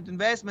 900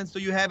 investments, so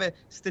you have a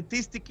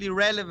statistically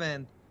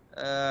relevant,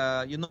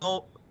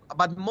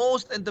 but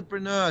most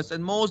entrepreneurs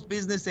and most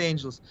business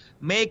angels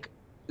make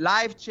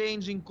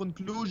life-changing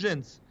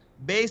conclusions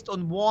based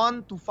on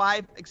 1 to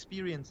 5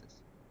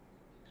 experiences.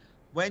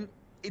 And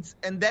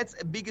that's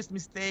the biggest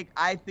mistake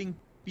I think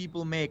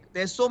people make.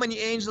 There's so many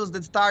angels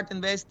that start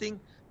investing,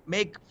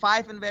 make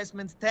 5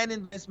 investments, 10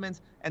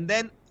 investments, and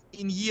then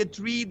in year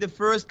 3, the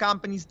first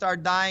companies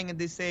start dying, and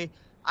they say,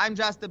 I'm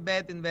just a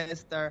bad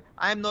investor.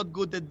 I'm not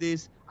good at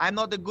this. I'm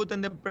not a good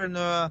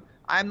entrepreneur.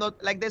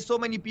 There's so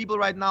many people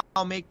right now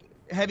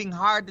having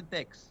heart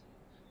attacks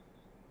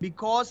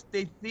because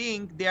they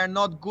think they are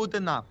not good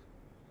enough.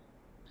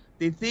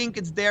 They think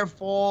it's their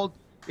fault.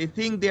 They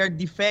think they are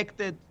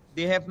defected.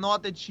 They have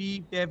not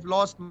achieved. They have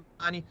lost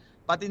money.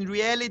 But in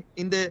reality,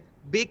 in the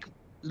big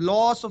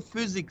laws of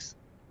physics,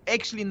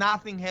 actually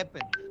nothing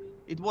happened.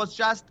 It was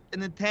just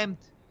an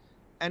attempt,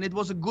 and it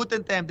was a good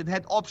attempt. It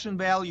had option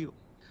value.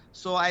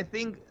 So I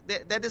think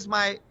that is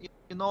my,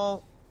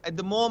 at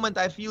the moment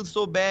I feel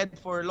so bad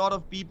for a lot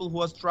of people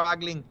who are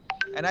struggling.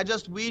 And I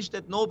just wish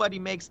that nobody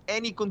makes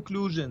any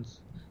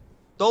conclusions.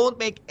 Don't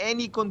make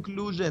any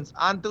conclusions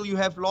until you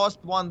have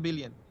lost 1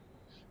 billion.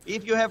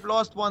 If you have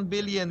lost 1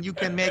 billion, you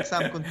can make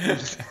some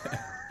conclusions.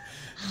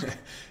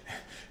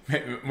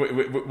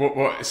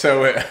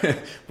 So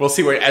we'll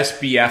see what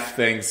SBF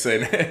thinks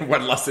and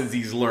what lessons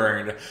he's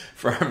learned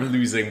from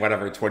losing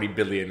 20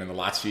 billion in the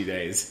last few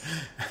days.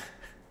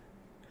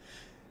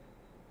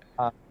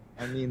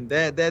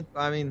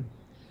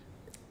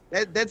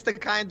 That's the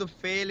kind of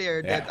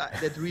failure Yeah.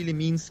 that really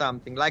means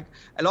something. Like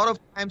a lot of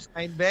times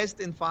I invest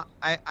in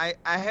I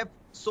have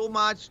so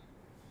much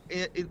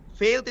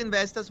failed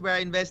investors where I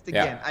invest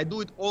again. Yeah. I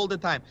do it all the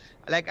time.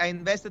 Like I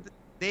invested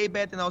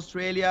Daybet in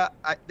Australia.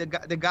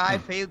 The guy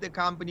failed the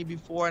company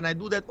before, and I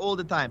do that all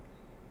the time,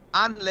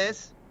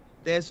 unless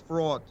there's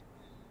fraud,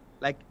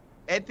 like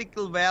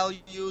ethical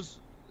values,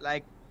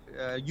 like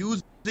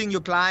using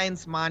your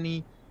client's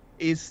money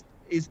is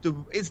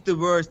the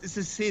worst. It's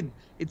a sin.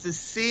 It's a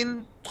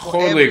sin for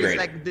Totally every. agree. It's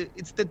like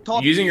it's the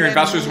top. Using your 10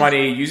 investors' rules.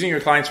 money, using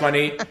your clients'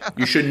 money,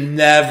 you should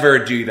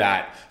never do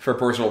that for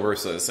personal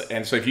purposes.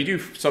 And so if you do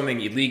something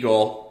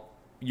illegal,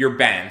 you're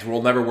banned.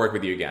 We'll never work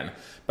with you again.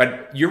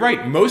 But you're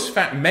right.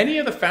 Many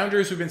of the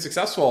founders who've been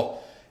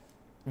successful,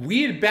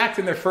 we had backed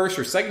in their first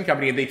or second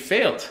company and they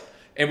failed.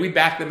 And we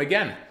backed them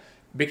again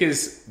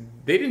because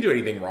they didn't do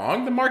anything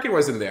wrong. The market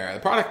wasn't there. The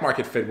product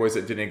market fit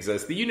didn't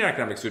exist. The unit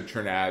economics would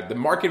turn out. The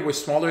market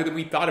was smaller than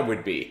we thought it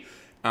would be.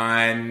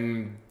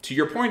 And to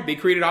your point, they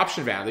created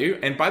option value.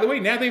 And by the way,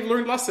 now they've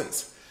learned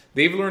lessons.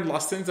 They've learned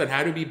lessons on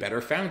how to be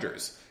better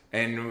founders.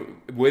 And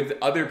with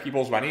other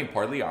people's money and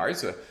partly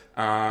ours.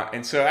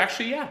 And so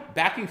actually, yeah,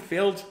 backing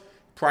failed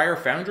prior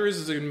founders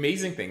is an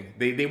amazing thing.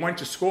 They went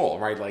to school,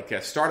 right? Like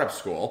a startup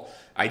school,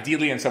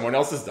 ideally on someone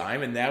else's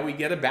dime. And now we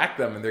get to back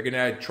them. And they're going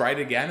to try it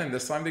again. And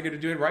this time they're going to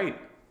do it right.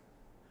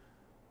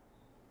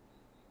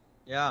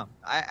 Yeah,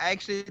 I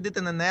actually did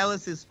an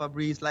analysis,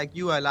 Fabrice, like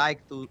you. I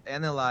like to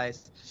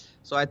analyze.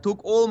 So I took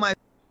all my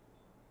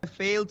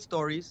failed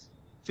stories,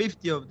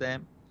 50 of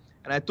them,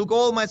 and I took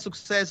all my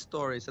success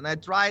stories, and I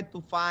tried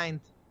to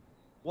find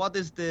what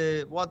is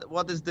the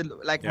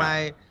like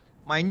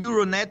my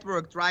neural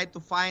network tried to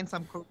find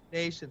some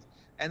correlations.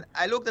 And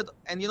I looked at,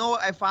 and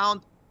I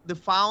found the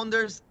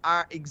founders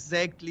are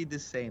exactly the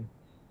same.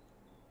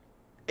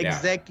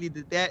 Exactly,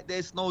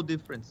 there's no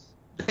difference.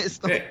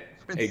 There's no difference.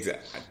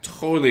 Exactly, I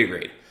totally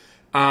agree.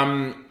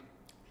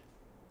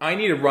 I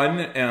need to run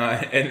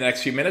in the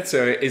next few minutes.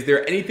 So, is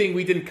there anything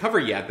we didn't cover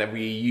yet that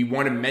you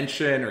want to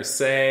mention or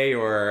say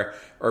or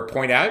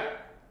point out?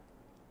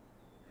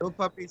 Look,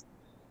 Fabrice,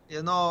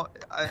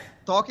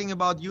 talking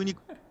about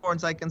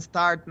unicorns, I can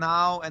start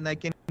now and I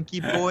can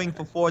keep going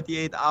for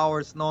 48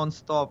 hours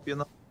non-stop.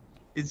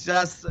 It's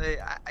just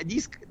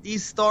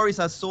these stories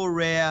are so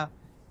rare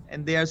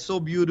and they are so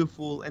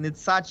beautiful, and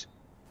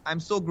I'm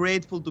so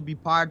grateful to be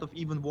part of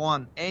even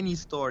one, any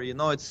story,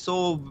 it's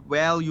so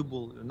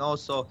valuable,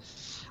 so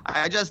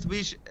I just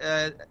wish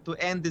to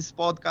end this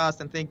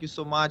podcast, and thank you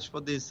so much for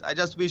this. I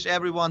just wish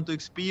everyone to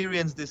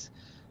experience this,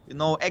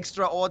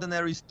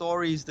 extraordinary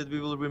stories that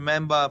we will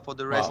remember for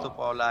the rest of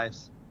our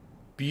lives.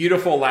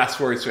 Beautiful last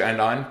words to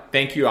end on.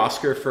 Thank you,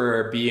 Oskar,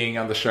 for being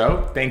on the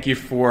show. Thank you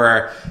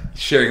for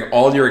sharing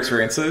all your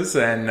experiences,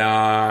 and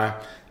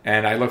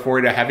I look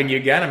forward to having you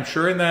again, I'm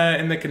sure, in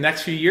the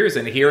next few years,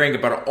 and hearing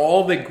about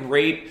all the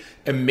great,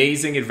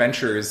 amazing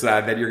adventures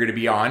that you're going to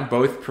be on,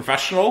 both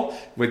professional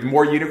with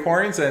more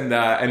unicorns and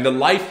the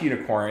life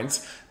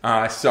unicorns,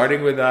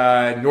 starting with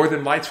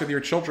Northern Lights with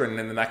your children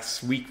in the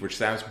next week, which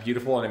sounds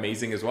beautiful and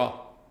amazing as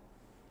well.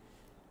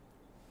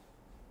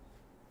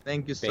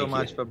 Thank you so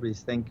much,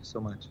 Fabrice. Thank you so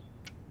much.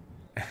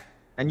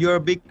 And you're a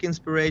big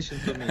inspiration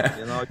to me.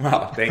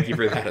 Well, thank you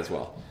for that as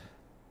well.